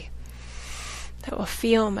consciously. That will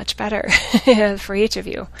feel much better for each of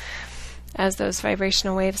you. As those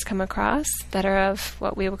vibrational waves come across that are of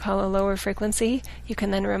what we would call a lower frequency, you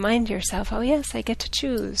can then remind yourself, oh yes, I get to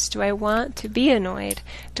choose. Do I want to be annoyed?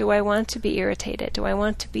 Do I want to be irritated? Do I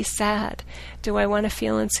want to be sad? Do I want to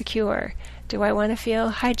feel insecure? Do I want to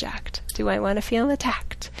feel hijacked? Do I want to feel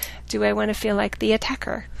attacked? Do I want to feel like the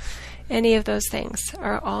attacker? Any of those things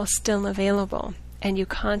are all still available, and you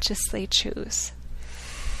consciously choose.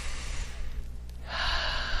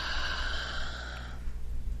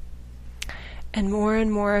 And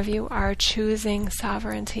more of you are choosing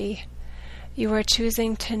sovereignty. You are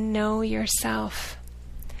choosing to know yourself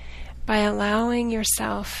by allowing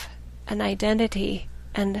yourself an identity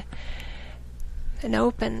and an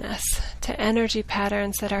openness to energy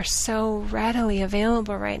patterns that are so readily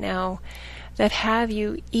available right now, that have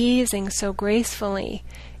you easing so gracefully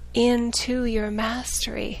into your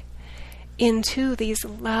mastery, into these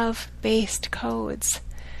love-based codes.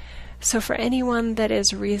 So for anyone that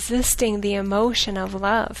is resisting the emotion of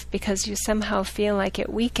love because you somehow feel like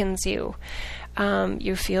it weakens you,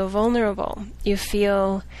 you feel vulnerable, you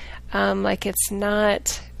feel like it's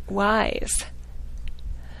not wise.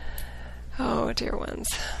 Oh, dear ones,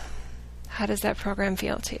 how does that program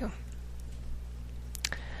feel to you?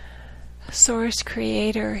 Source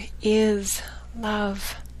Creator is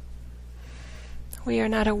love. We are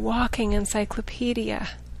not a walking encyclopedia.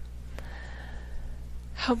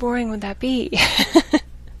 How boring would that be?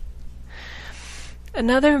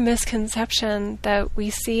 Another misconception that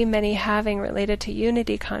we see many having related to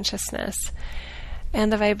unity consciousness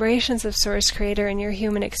and the vibrations of Source Creator in your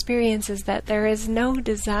human experience is that there is no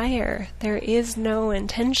desire, there is no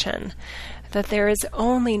intention, that there is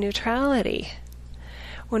only neutrality.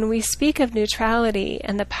 When we speak of neutrality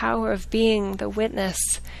and the power of being the witness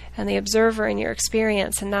and the observer in your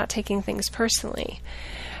experience and not taking things personally,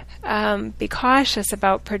 be cautious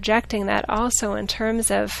about projecting that also in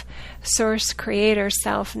terms of Source Creator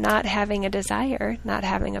self not having a desire, not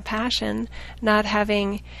having a passion, not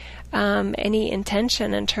having any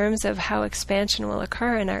intention in terms of how expansion will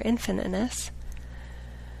occur in our infiniteness.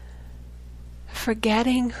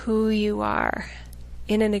 Forgetting who you are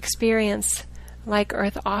in an experience like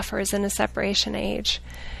Earth offers in a separation age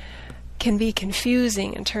can be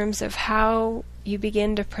confusing in terms of how you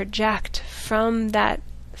begin to project from that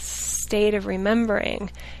state of remembering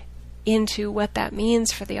into what that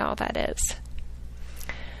means for the all that is.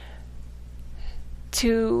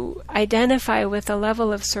 To identify with a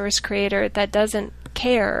level of Source Creator that doesn't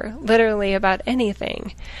care literally about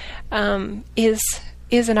anything is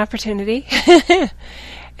an opportunity.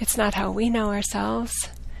 It's not how we know ourselves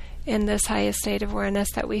in this highest state of awareness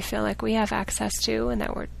that we feel like we have access to and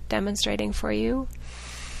that we're demonstrating for you.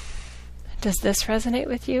 Does this resonate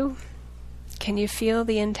with you? Can you feel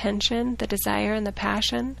the intention, the desire, and the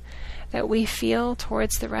passion that we feel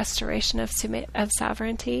towards the restoration of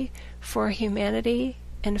sovereignty for humanity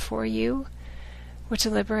and for you, which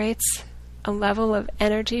liberates a level of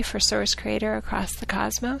energy for Source Creator across the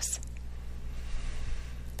cosmos?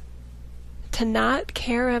 To not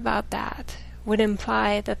care about that would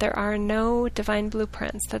imply that there are no divine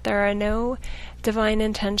blueprints, that there are no divine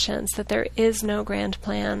intentions, that there is no grand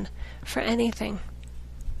plan for anything.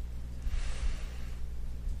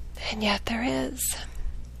 And yet there is.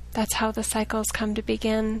 That's how the cycles come to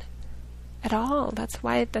begin at all.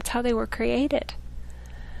 That's how they were created.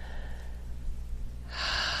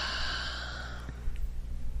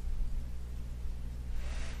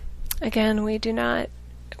 Again, we do not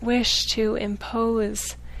wish to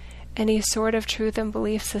impose any sort of truth and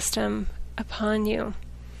belief system upon you,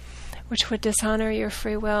 which would dishonor your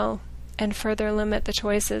free will and further limit the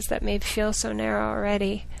choices that may feel so narrow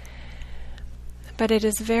already. But it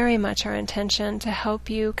is very much our intention to help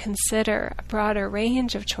you consider a broader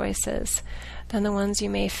range of choices than the ones you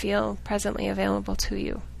may feel presently available to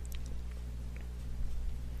you.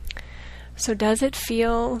 So does it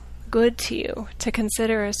feel good to you to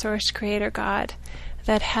consider a Source Creator God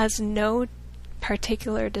that has no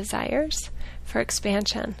particular desires for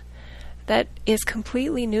expansion, that is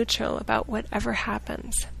completely neutral about whatever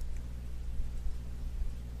happens?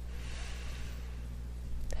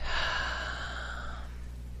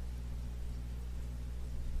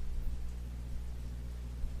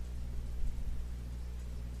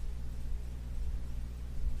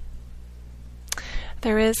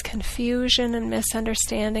 There is confusion and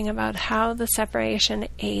misunderstanding about how the separation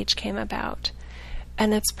age came about,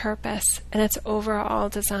 and its purpose, and its overall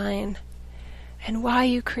design, and why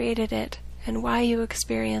you created it, and why you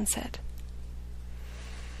experience it.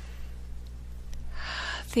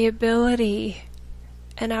 The ability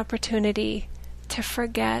and opportunity to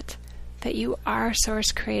forget that you are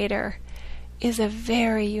Source Creator is a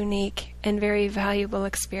very unique and very valuable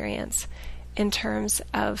experience in terms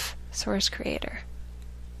of Source Creator.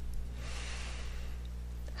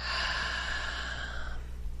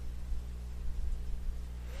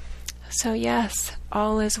 So yes,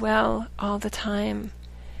 all is well all the time.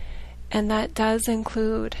 And that does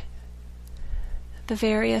include the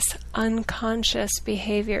various unconscious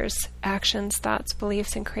behaviors, actions, thoughts,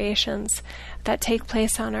 beliefs, and creations that take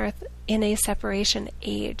place on Earth in a separation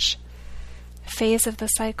age, phase of the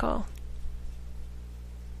cycle.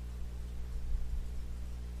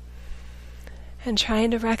 And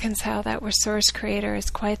trying to reconcile that with Source Creator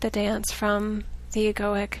is quite the dance from the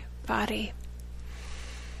egoic body.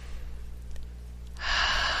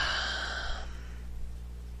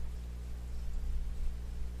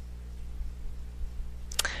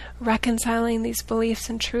 Reconciling these beliefs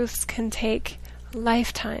and truths can take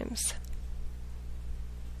lifetimes,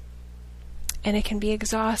 and it can be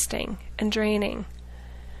exhausting and draining.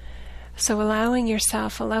 So allowing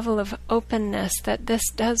yourself a level of openness that this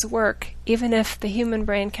does work, even if the human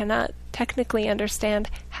brain cannot technically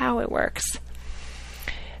understand how it works,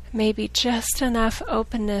 maybe just enough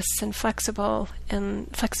openness and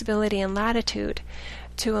flexibility and latitude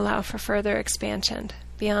to allow for further expansion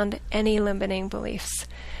beyond any limiting beliefs,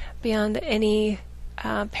 beyond any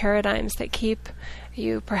paradigms that keep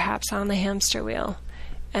you perhaps on the hamster wheel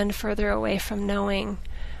and further away from knowing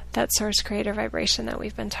that Source Creator vibration that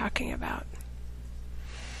we've been talking about.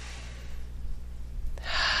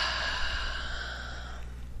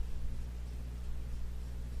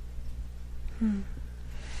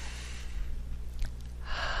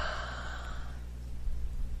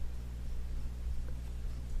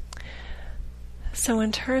 So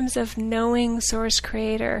in terms of knowing Source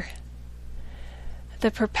Creator,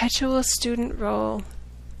 the perpetual student role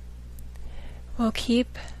will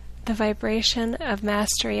keep the vibration of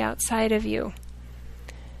mastery outside of you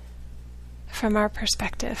from our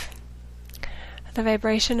perspective. The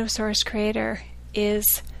vibration of Source Creator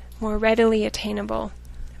is more readily attainable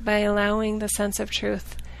by allowing the sense of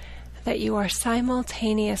truth that you are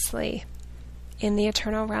simultaneously in the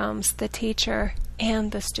eternal realms, the teacher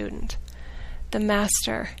and the student, the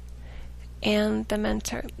master and the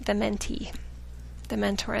mentor, the mentee, the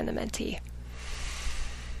mentor and the mentee.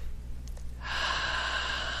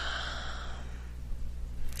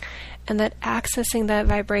 And that accessing that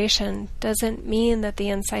vibration doesn't mean that the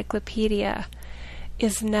encyclopedia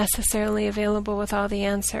is necessarily available with all the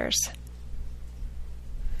answers.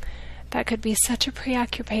 That could be such a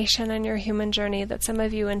preoccupation in your human journey that some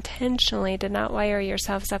of you intentionally did not wire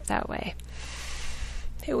yourselves up that way.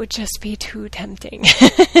 It would just be too tempting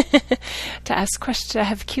to ask questions, to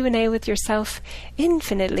have Q&A with yourself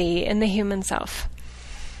infinitely in the human self.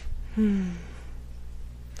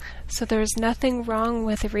 So there's nothing wrong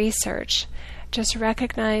with research. Just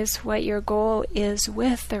recognize what your goal is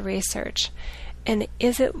with the research. And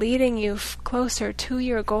is it leading you closer to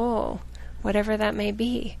your goal, whatever that may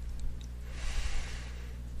be?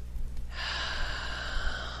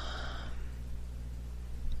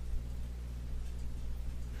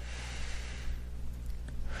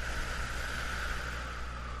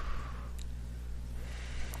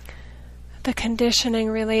 The conditioning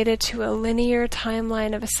related to a linear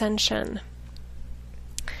timeline of ascension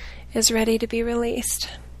is ready to be released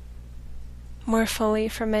more fully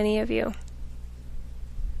for many of you.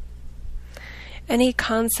 Any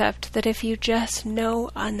concept that if you just know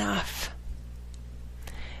enough,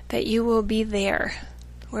 that you will be there,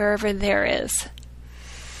 wherever there is.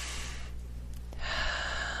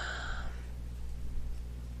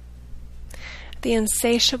 The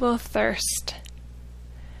insatiable thirst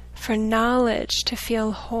for knowledge to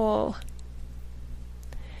feel whole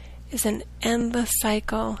is an endless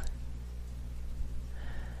cycle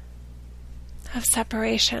of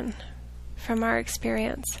separation from our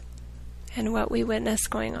experience and what we witness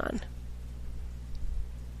going on.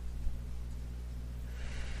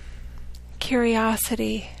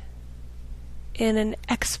 Curiosity in an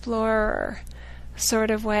explorer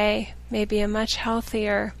sort of way may be a much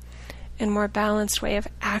healthier and more balanced way of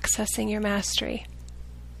accessing your mastery,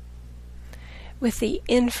 with the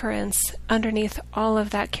inference underneath all of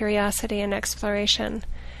that curiosity and exploration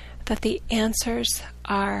that the answers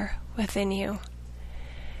are within you,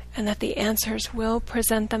 and that the answers will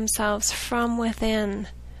present themselves from within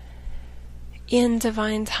in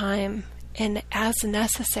divine time and as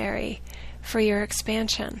necessary for your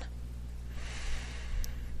expansion.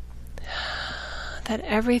 That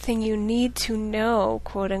everything you need to know,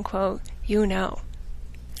 quote unquote, you know.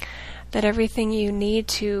 That everything you need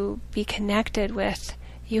to be connected with,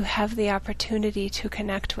 you have the opportunity to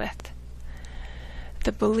connect with.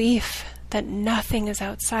 The belief that nothing is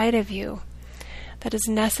outside of you that is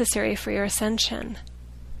necessary for your ascension.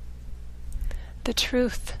 The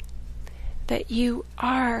truth that you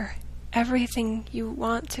are everything you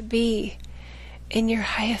want to be in your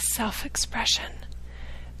highest self-expression,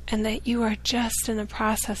 and that you are just in the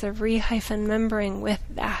process of re-membering with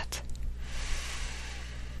that.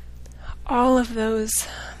 All of those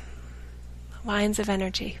lines of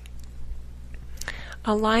energy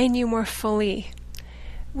align you more fully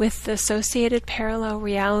with the associated parallel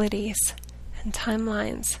realities and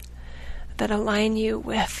timelines that align you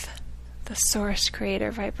with the source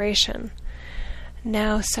creator vibration,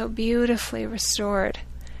 now so beautifully restored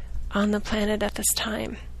on the planet at this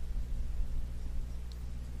time.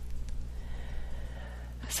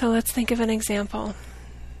 So let's think of an example.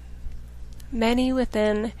 Many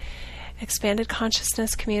within expanded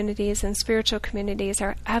consciousness communities and spiritual communities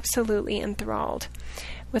are absolutely enthralled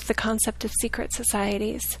with the concept of secret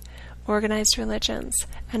societies, organized religions,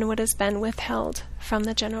 and what has been withheld from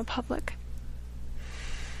the general public.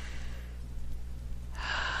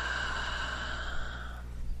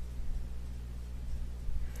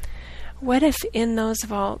 What if in those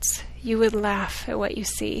vaults you would laugh at what you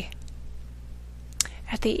see,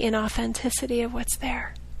 at the inauthenticity of what's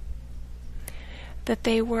there? That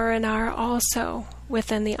they were and are also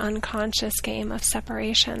within the unconscious game of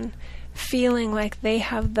separation, feeling like they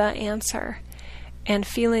have the answer and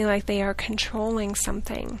feeling like they are controlling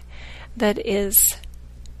something that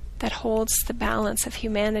holds the balance of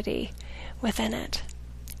humanity within it,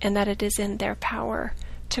 and that it is in their power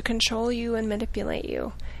to control you and manipulate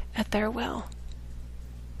you at their will.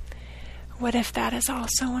 What if that is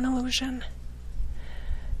also an illusion?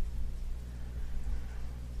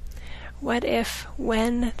 What if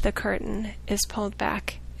when the curtain is pulled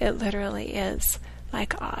back, it literally is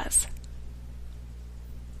like Oz?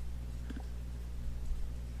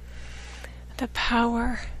 The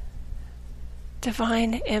power,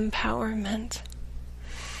 divine empowerment,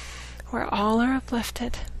 where all are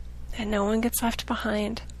uplifted and no one gets left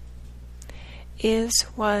behind, is,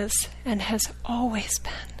 was, and has always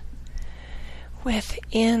been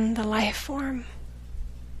within the life form.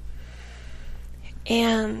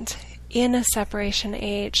 And in a separation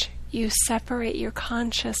age, you separate your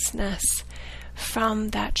consciousness from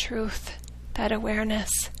that truth, that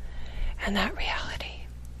awareness, and that reality.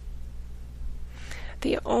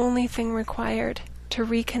 The only thing required to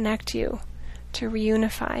reconnect you, to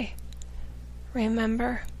reunify,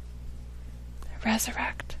 remember,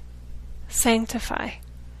 resurrect, sanctify.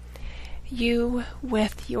 You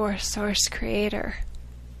with your Source Creator,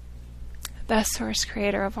 the Source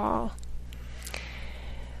Creator of all,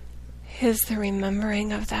 is the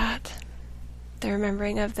remembering of that, the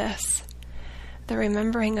remembering of this, the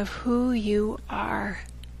remembering of who you are,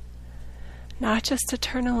 not just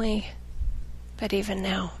eternally, but even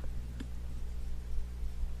now.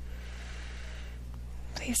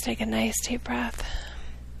 Please take a nice deep breath.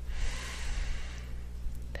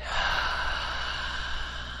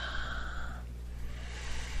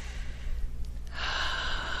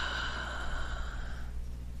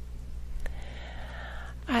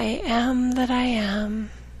 I am that I am,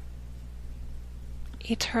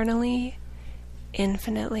 eternally,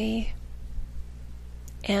 infinitely,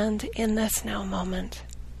 and in this now moment.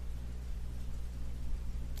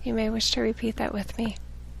 You may wish to repeat that with me.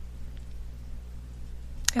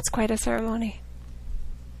 It's quite a ceremony.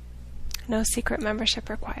 No secret membership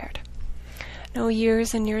required. No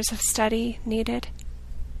years and years of study needed.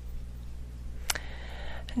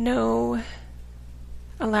 No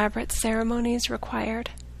elaborate ceremonies required.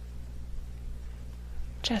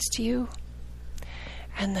 Just you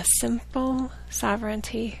and the simple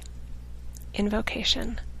sovereignty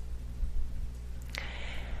invocation.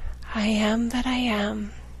 I am that I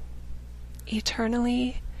am,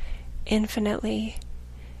 eternally, infinitely,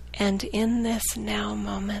 and in this now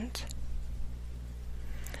moment.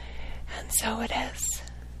 And so it is.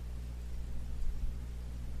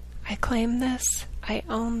 I claim this, I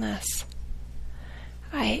own this.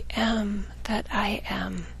 I am that I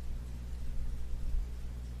am.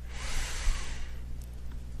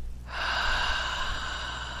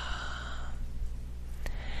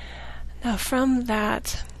 Now from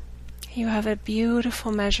that, you have a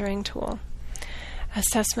beautiful measuring tool,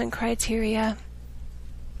 assessment criteria,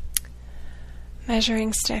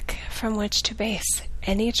 measuring stick from which to base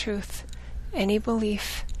any truth, any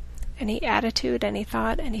belief, any attitude, any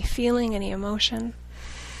thought, any feeling, any emotion,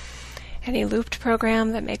 any looped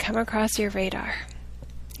program that may come across your radar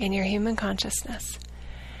in your human consciousness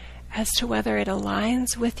as to whether it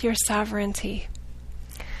aligns with your sovereignty,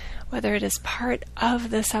 whether it is part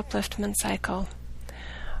of this upliftment cycle,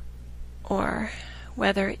 or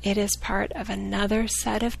whether it is part of another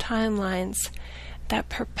set of timelines that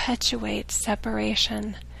perpetuate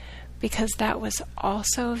separation because that was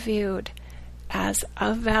also viewed as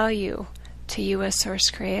of value to you as Source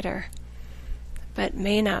Creator, but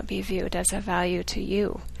may not be viewed as of value to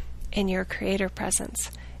you in your Creator presence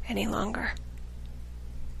any longer.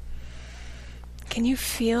 Can you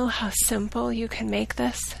feel how simple you can make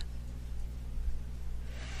this?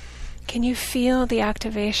 Can you feel the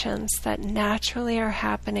activations that naturally are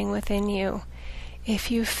happening within you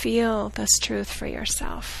if you feel this truth for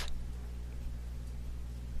yourself?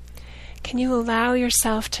 Can you allow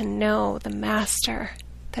yourself to know the master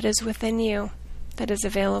that is within you, that is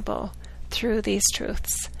available through these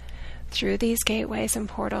truths, through these gateways and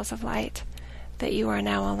portals of light that you are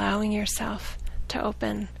now allowing yourself to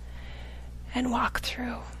open and walk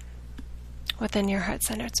through within your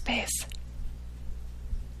heart-centered space?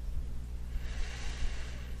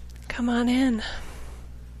 Come on in.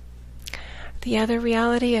 The other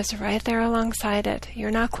reality is right there alongside it.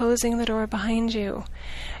 You're not closing the door behind you.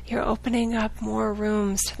 You're opening up more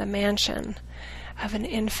rooms to the mansion of an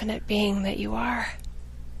infinite being that you are.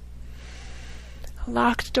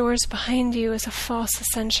 Locked doors behind you is a false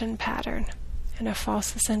ascension pattern and a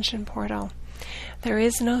false ascension portal. There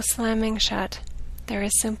is no slamming shut. There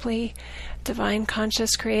is simply divine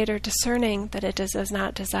conscious Creator discerning that it does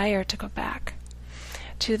not desire to go back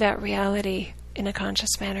to that reality in a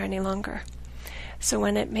conscious manner any longer. So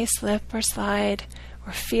when it may slip or slide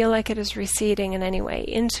or feel like it is receding in any way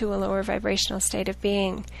into a lower vibrational state of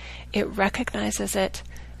being, it recognizes it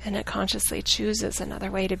and it consciously chooses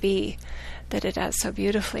another way to be that it has so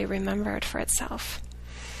beautifully remembered for itself.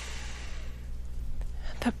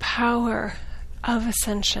 The power of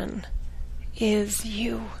ascension is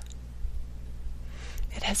you.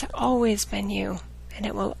 It has always been you, and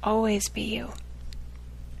it will always be you.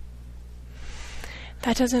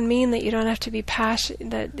 That doesn't mean that you don't have to be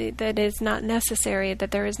that is not necessary, that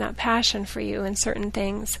there is not passion for you in certain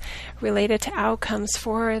things related to outcomes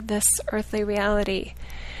for this earthly reality.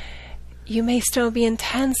 You may still be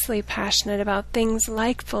intensely passionate about things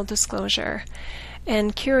like full disclosure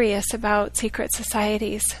and curious about secret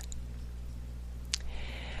societies.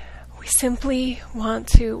 We simply want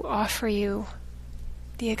to offer you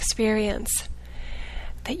the experience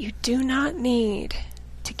that you do not need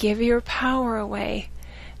to give your power away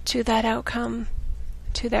to that outcome,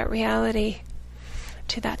 to that reality,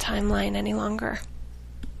 to that timeline any longer.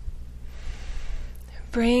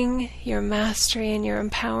 bring your mastery and your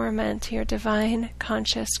empowerment, your divine,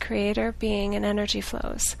 conscious creator being and energy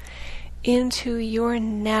flows into your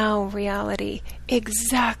now reality,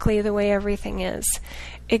 exactly the way everything is,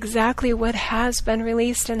 exactly what has been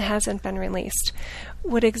released and hasn't been released,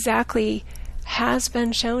 what exactly has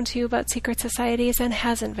been shown to you about secret societies and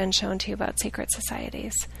hasn't been shown to you about secret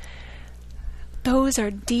societies. Those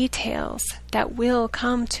are details that will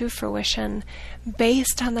come to fruition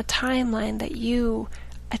based on the timeline that you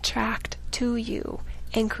attract to you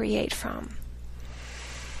and create from.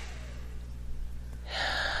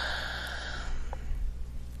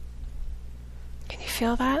 Can you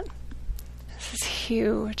feel that? This is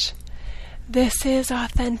huge. This is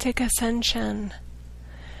authentic ascension.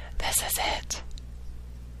 This is it.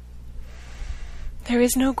 There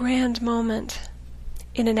is no grand moment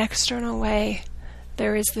in an external way.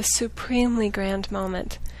 There is the supremely grand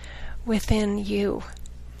moment within you.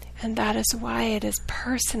 And that is why it is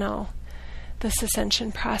personal, this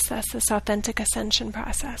ascension process, this authentic ascension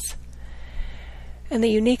process. And the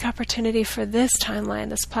unique opportunity for this timeline,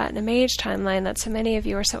 this Platinum Age timeline that so many of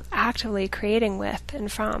you are so actively creating with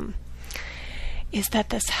and from, is that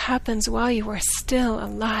this happens while you are still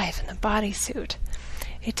alive in the bodysuit.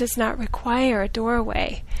 It does not require a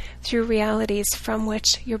doorway through realities from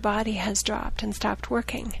which your body has dropped and stopped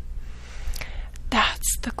working.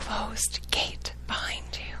 That's the closed gate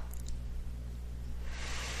behind you.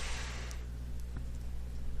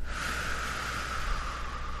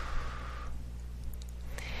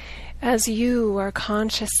 As you are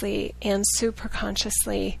consciously and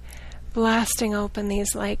superconsciously blasting open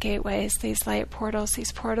these light gateways, these light portals,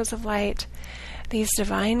 these portals of light, these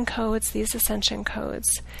divine codes, these ascension codes,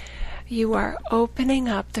 you are opening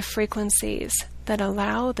up the frequencies that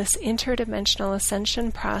allow this interdimensional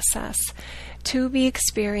ascension process to be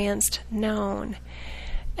experienced, known,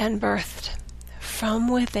 and birthed from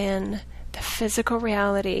within the physical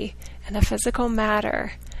reality and the physical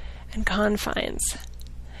matter and confines,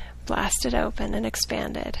 blasted open and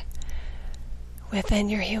expanded within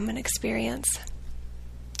your human experience.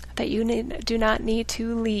 That you do not need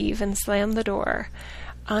to leave and slam the door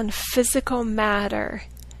on physical matter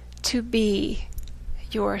to be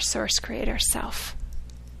your source creator self.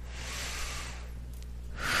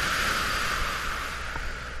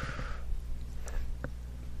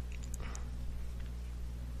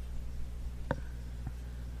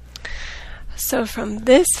 So from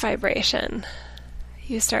this vibration,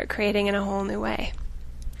 you start creating in a whole new way.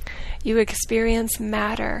 You experience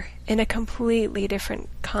matter in a completely different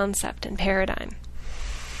concept and paradigm.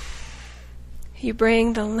 You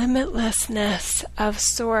bring the limitlessness of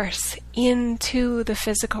Source into the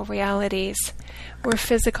physical realities, where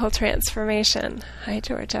physical transformation, hi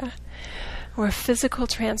Georgia, where physical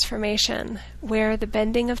transformation, where the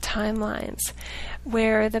bending of timelines,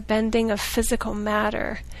 where the bending of physical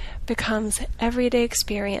matter becomes everyday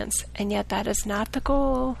experience, and yet that is not the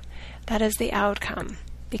goal, that is the outcome.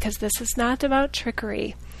 Because this is not about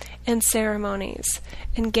trickery and ceremonies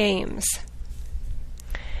and games.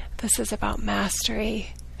 This is about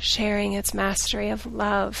mastery, sharing its mastery of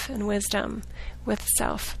love and wisdom with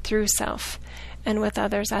self, through self, and with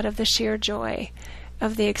others out of the sheer joy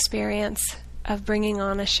of the experience of bringing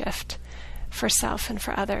on a shift for self and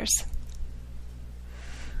for others.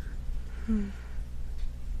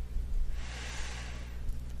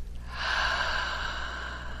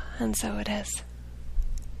 And so it is.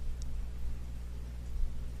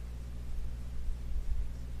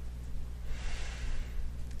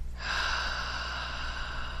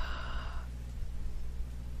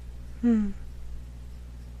 I'm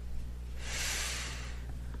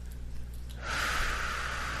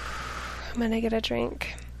going to get a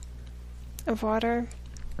drink of water.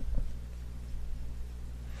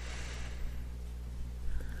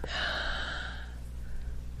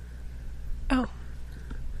 Oh,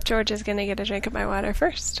 George is going to get a drink of my water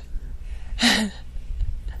first.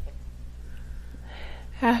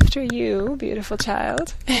 After you, beautiful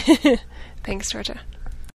child. Thanks, Georgia.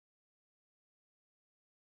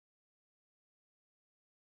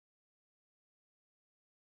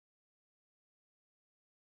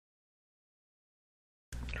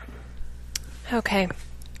 Okay.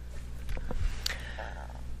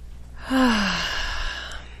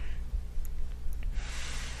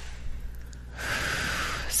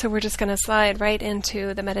 So we're just going to slide right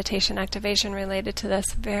into the meditation activation related to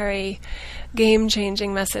this very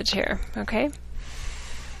game-changing message here, okay?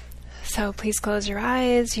 So please close your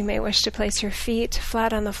eyes. You may wish to place your feet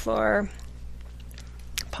flat on the floor,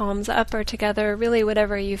 palms up or together, really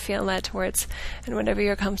whatever you feel led towards and whatever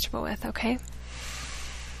you're comfortable with, okay?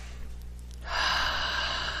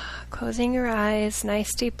 Closing your eyes,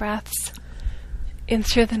 nice deep breaths. In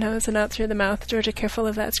through the nose and out through the mouth. Georgia, careful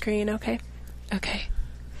of that screen, okay? Okay.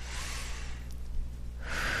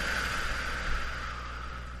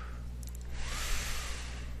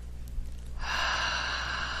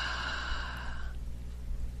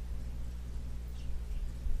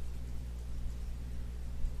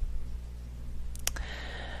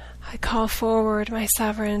 I call forward my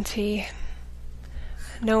sovereignty,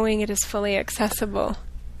 knowing it is fully accessible.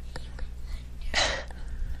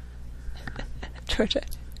 Georgia.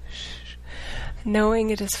 Knowing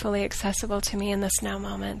it is fully accessible to me in this now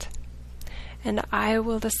moment. And I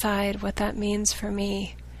will decide what that means for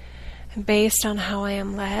me based on how I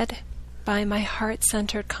am led by my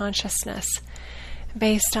heart-centered consciousness,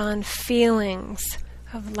 based on feelings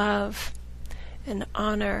of love and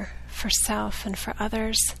honor for self and for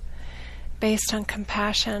others, based on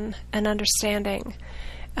compassion and understanding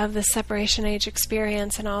of the separation age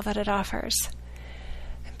experience and all that it offers,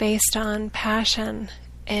 based on passion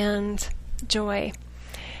and joy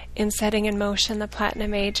in setting in motion the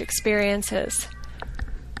Platinum Age experiences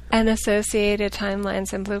and associated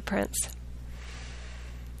timelines and blueprints.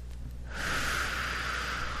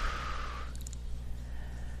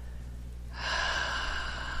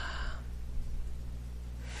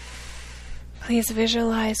 Please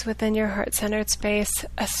visualize within your heart-centered space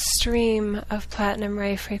a stream of platinum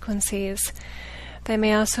ray frequencies. They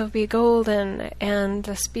may also be golden and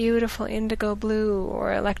this beautiful indigo blue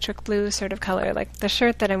or electric blue sort of color, like the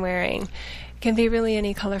shirt that I'm wearing. It can be really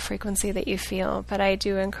any color frequency that you feel, but I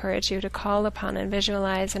do encourage you to call upon and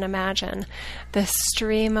visualize and imagine this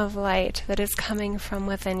stream of light that is coming from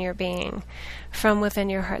within your being, from within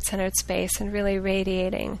your heart-centered space, and really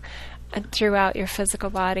radiating throughout your physical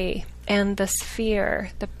body, and the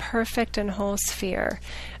sphere, the perfect and whole sphere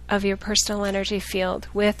of your personal energy field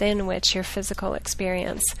within which your physical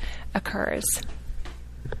experience occurs.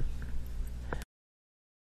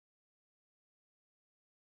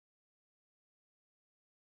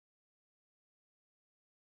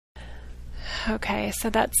 Okay,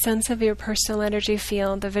 so that sense of your personal energy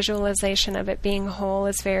field, the visualization of it being whole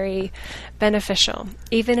is very beneficial.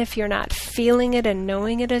 Even if you're not feeling it and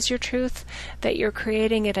knowing it as your truth, that you're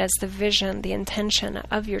creating it as the vision, the intention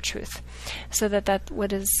of your truth. So that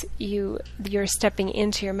what is you're stepping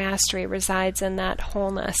into your mastery resides in that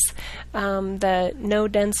wholeness. The no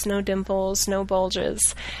dents, no dimples, no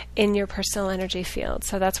bulges in your personal energy field.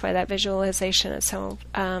 So that's why that visualization is so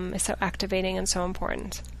activating and so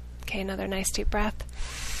important. Okay, another nice deep breath.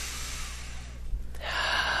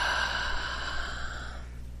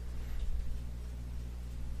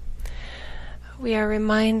 We are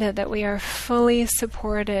reminded that we are fully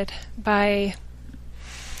supported by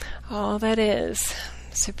all that is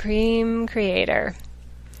Supreme Creator,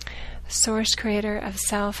 Source Creator of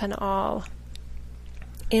self and all,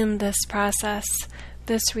 in this process,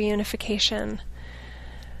 this reunification.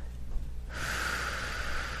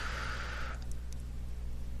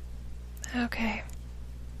 Okay.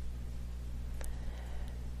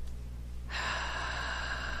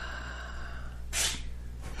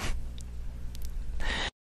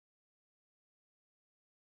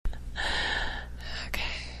 Okay.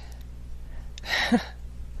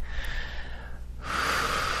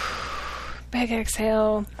 Big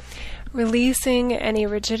exhale, releasing any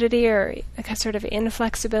rigidity or a sort of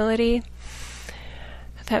inflexibility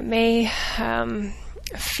that may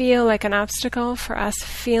feel like an obstacle for us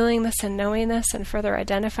feeling this and knowing this and further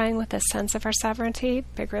identifying with this sense of our sovereignty.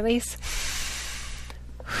 Big release.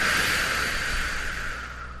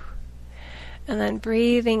 And then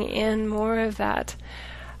breathing in more of that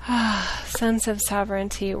sense of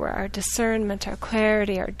sovereignty where our discernment, our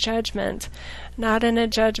clarity, our judgment, not in a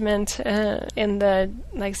judgment in the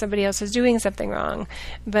like somebody else is doing something wrong,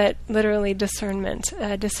 but literally discernment,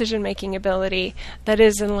 decision-making ability that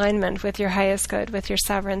is in alignment with your highest good, with your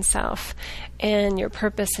sovereign self, and your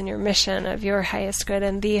purpose and your mission of your highest good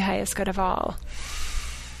and the highest good of all.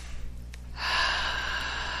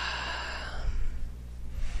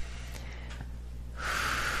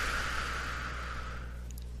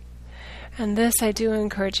 And this I do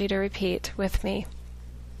encourage you to repeat with me.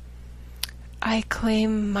 I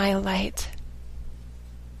claim my light.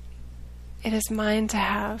 It is mine to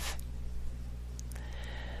have.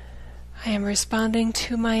 I am responding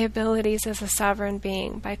to my abilities as a sovereign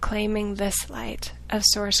being by claiming this light of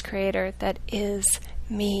Source Creator that is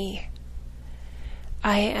me.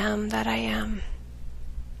 I am that I am.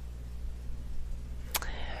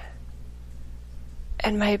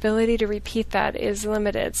 And my ability to repeat that is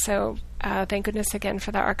limited, so thank goodness again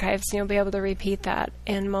for the archives. You'll be able to repeat that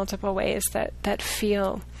in multiple ways that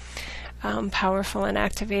feel powerful and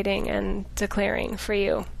activating and declaring for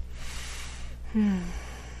you.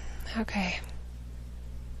 Okay.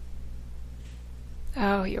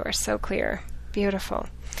 Oh, you are so clear. Beautiful.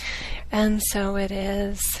 And so it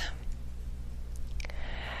is.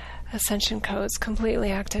 Ascension codes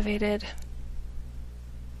completely activated.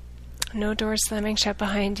 No doors slamming shut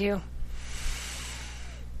behind you.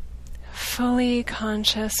 Fully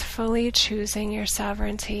conscious, fully choosing your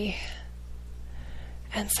sovereignty.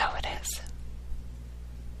 And so it is.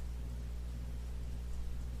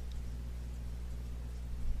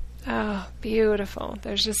 Oh, beautiful.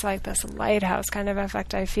 There's just like this lighthouse kind of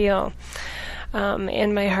effect I feel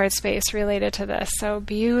in my heart space related to this. So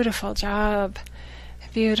beautiful job.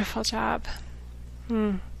 Beautiful job.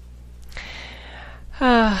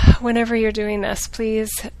 Whenever you're doing this,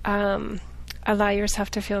 please allow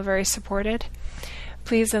yourself to feel very supported.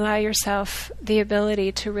 Please allow yourself the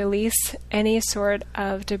ability to release any sort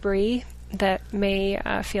of debris that may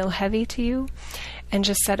feel heavy to you and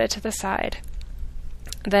just set it to the side.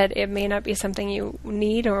 That it may not be something you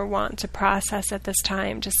need or want to process at this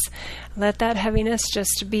time. Just let that heaviness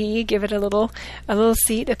just be. Give it a little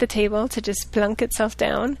seat at the table to just plunk itself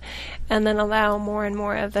down, and then allow more and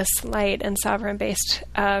more of this light and sovereign-based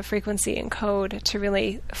frequency and code to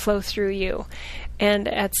really flow through you. And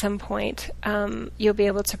at some point, you'll be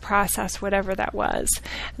able to process whatever that was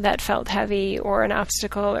that felt heavy, or an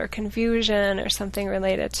obstacle or confusion or something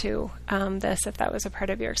related to this, if that was a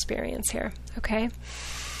part of your experience here. Okay?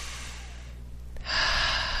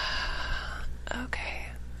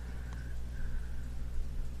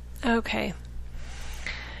 Okay.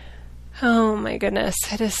 Oh my goodness.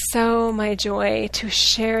 It is so my joy to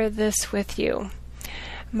share this with you.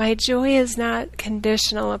 My joy is not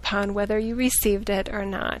conditional upon whether you received it or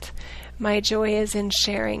not. My joy is in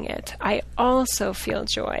sharing it. I also feel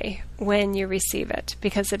joy when you receive it,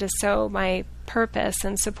 because it is so my purpose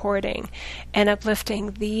in supporting and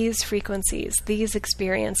uplifting these frequencies, these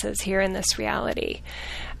experiences here in this reality.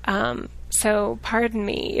 So pardon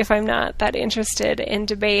me if I'm not that interested in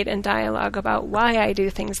debate and dialogue about why I do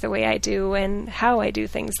things the way I do and how I do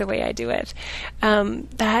things the way I do it.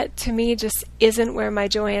 That to me just isn't where my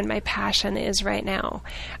joy and my passion is right now.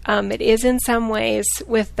 It is in some ways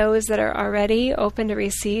with those that are already open to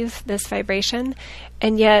receive this vibration.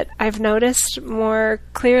 And yet I've noticed more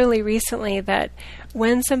clearly recently that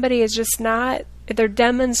when somebody is just not, they're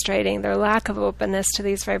demonstrating their lack of openness to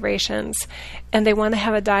these vibrations, and they want to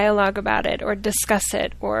have a dialogue about it or discuss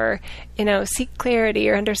it or, seek clarity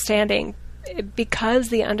or understanding, because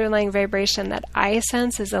the underlying vibration that I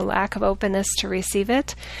sense is a lack of openness to receive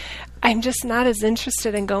it, I'm just not as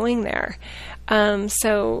interested in going there.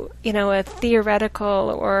 So, a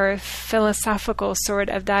theoretical or philosophical sort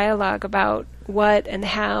of dialogue about what and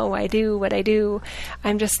how I do what I do,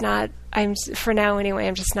 for now anyway,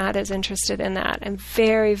 I'm just not as interested in that. I'm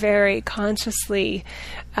very, very consciously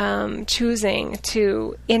choosing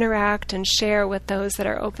to interact and share with those that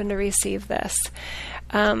are open to receive this.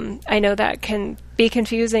 I know that can be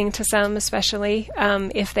confusing to some, especially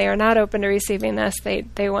if they are not open to receiving this.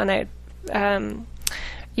 They want to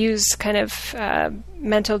use kind of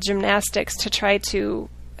mental gymnastics to try to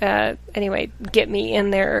get me in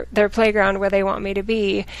their playground where they want me to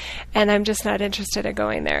be, and I'm just not interested in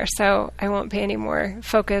going there. So I won't pay any more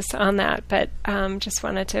focus on that, but just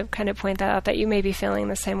wanted to kind of point that out, that you may be feeling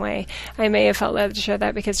the same way. I may have felt led to share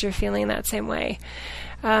that because you're feeling that same way.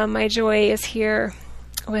 My joy is here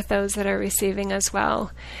with those that are receiving as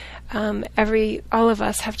well. All of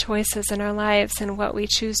us have choices in our lives and what we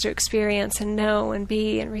choose to experience and know and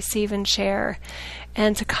be and receive and share.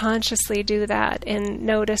 And to consciously do that and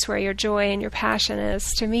notice where your joy and your passion is,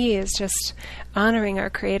 to me, is just honoring our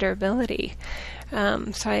creator ability.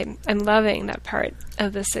 So I'm loving that part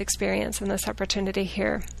of this experience and this opportunity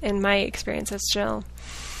here in my experience as Jill.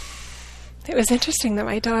 It was interesting that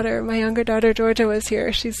my younger daughter Georgia was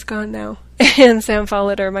here. She's gone now. And Sam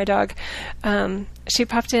followed her, my dog. She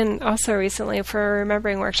popped in also recently for a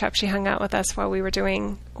remembering workshop. She hung out with us while we were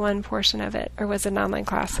doing one portion of it, or was it an online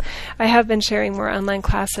class? I have been sharing more online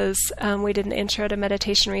classes. We did an intro to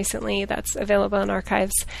meditation recently that's available in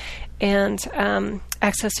archives, and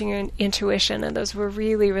accessing your intuition. And those were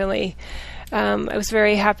really, really, I was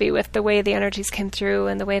very happy with the way the energies came through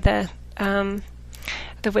and the way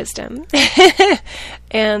the wisdom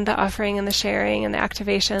and the offering and the sharing and the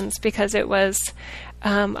activations, because it was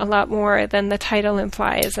a lot more than the title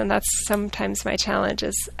implies, and that's sometimes my challenge,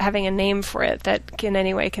 is having a name for it that in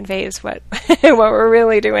any way conveys what what we're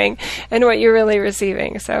really doing and what you're really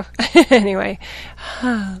receiving. So anyway,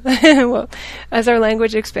 well, as our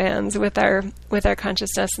language expands with our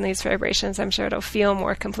consciousness and these vibrations, I'm sure it'll feel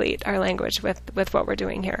more complete, our language with what we're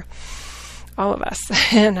doing here, all of us,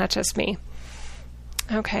 not just me.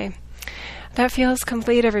 Okay. That feels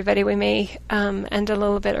complete, everybody. We may end a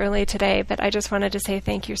little bit early today, but I just wanted to say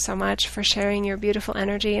thank you so much for sharing your beautiful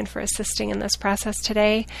energy and for assisting in this process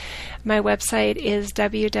today. My website is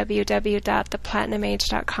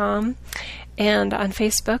www.theplatinumage.com, and on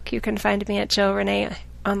Facebook you can find me at Jill Renee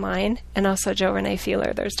Online and also Jill Renee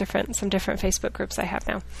Feeler. There's some different Facebook groups I have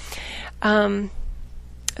now.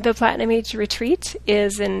 The Platinum Age Retreat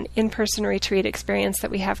is an in-person retreat experience that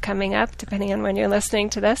we have coming up, depending on when you're listening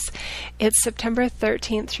to this. It's September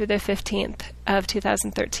 13th through the 15th of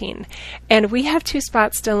 2013. And we have 2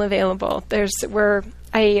 spots still available.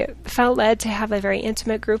 I felt led to have a very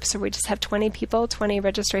intimate group, so we just have 20 people, 20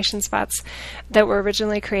 registration spots that were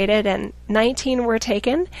originally created, and 19 were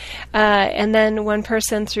taken. And then one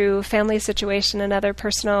person, through family situation and other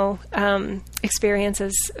personal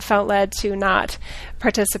experiences, felt led to not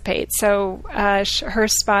participate. So her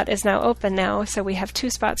spot is now open now, so we have 2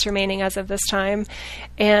 spots remaining as of this time.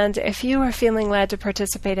 And if you are feeling led to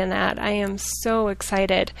participate in that, I am so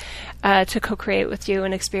excited to co-create with you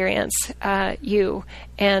and experience you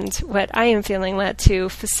and what I am feeling led to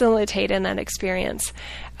facilitate in that experience.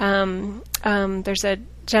 There's a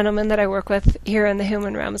gentleman that I work with here in the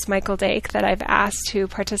human realms, Michael Dake, that I've asked to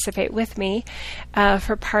participate with me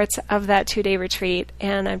for parts of that 2-day retreat,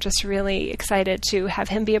 and I'm just really excited to have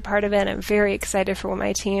him be a part of it. I'm very excited for what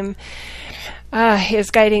my team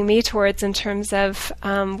is guiding me towards in terms of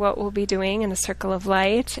what we'll be doing in a circle of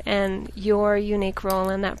light and your unique role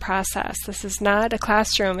in that process. This is not a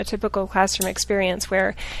typical classroom experience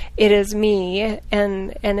where it is me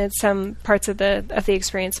and in some parts of the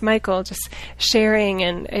experience Michael just sharing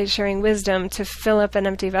and sharing wisdom to fill up an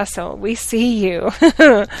empty vessel. We see you.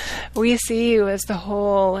 We see you as the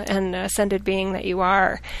whole and ascended being that you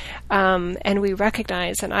are. And we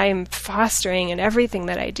recognize, and I am fostering in everything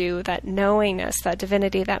that I do, that knowingness, that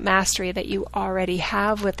divinity, that mastery that you already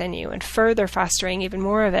have within you, and further fostering even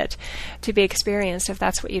more of it to be experienced if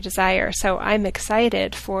that's what you desire. So I'm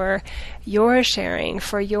excited for your sharing,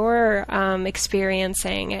 for your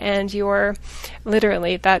experiencing, and your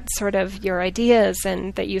literally that sort of your ideas,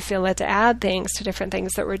 and that you feel led to add things to different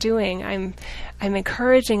things that we're doing. I'm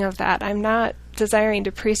encouraging of that. I'm not desiring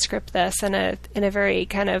to prescript this in a very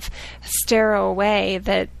kind of sterile way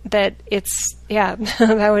that it's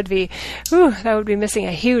that would be missing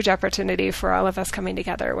a huge opportunity for all of us coming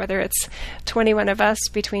together, whether it's 21 of us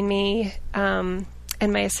between me and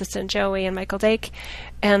my assistant Joey and Michael Dake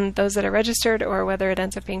and those that are registered, or whether it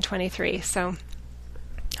ends up being 23. So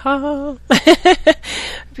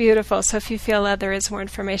beautiful. So if you feel that, there is more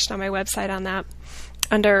information on my website on that.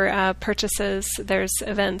 Under purchases, there's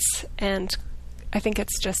events, and I think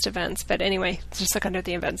it's just events, but anyway, just look under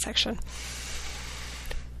the events section.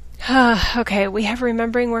 Okay, we have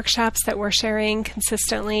remembering workshops that we're sharing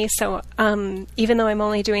consistently. So even though I'm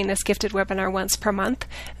only doing this gifted webinar once per month,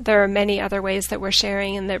 there are many other ways that we're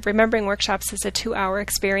sharing. And the remembering workshops is a 2-hour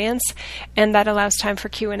experience, and that allows time for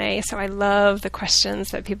Q&A. So I love the questions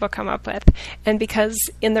that people come up with. And because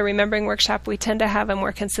in the remembering workshop, we tend to have a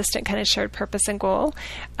more consistent kind of shared purpose and goal,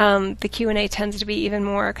 the Q&A tends to be even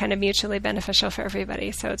more kind of mutually beneficial for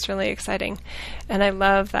everybody. So it's really exciting. And I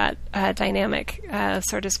love that dynamic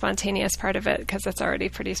sort of spontaneous part of it, because it's already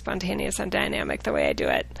pretty spontaneous and dynamic the way I do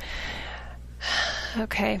it.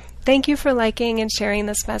 Okay. Thank you for liking and sharing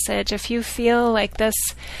this message. If you feel like this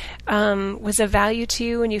was of value to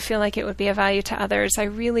you and you feel like it would be of value to others, I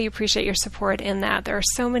really appreciate your support in that. There are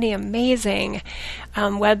so many amazing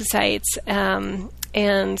websites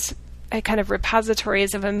and kind of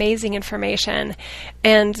repositories of amazing information.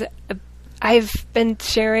 And I've been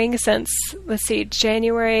sharing since,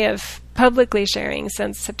 publicly sharing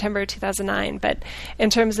since September 2009, but in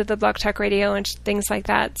terms of the Blog Talk Radio and things like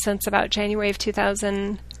that, since about January of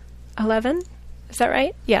 2011, Is that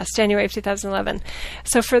right? Yes, January of 2011.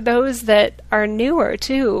 So for those that are newer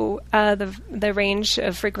to the range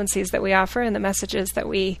of frequencies that we offer and the messages that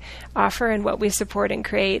we offer and what we support and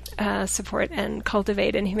create, support and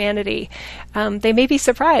cultivate in humanity, they may be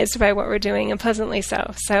surprised by what we're doing, and pleasantly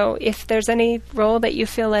so. So if there's any role that you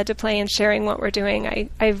feel led to play in sharing what we're doing,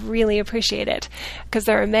 I really appreciate it, because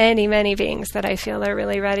there are many, many beings that I feel are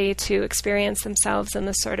really ready to experience themselves in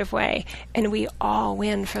this sort of way. And we all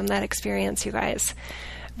win from that experience, you guys.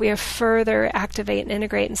 We are further activate and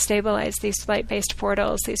integrate and stabilize these light-based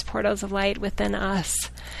portals, these portals of light within us,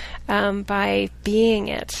 by being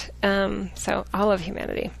it. So all of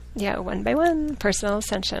humanity. Yeah, one by one, personal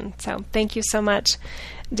ascension. So thank you so much.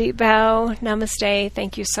 Deep bow, namaste.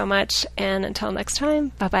 Thank you so much. And until next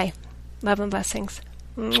time, bye-bye. Love and blessings.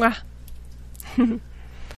 Mwah.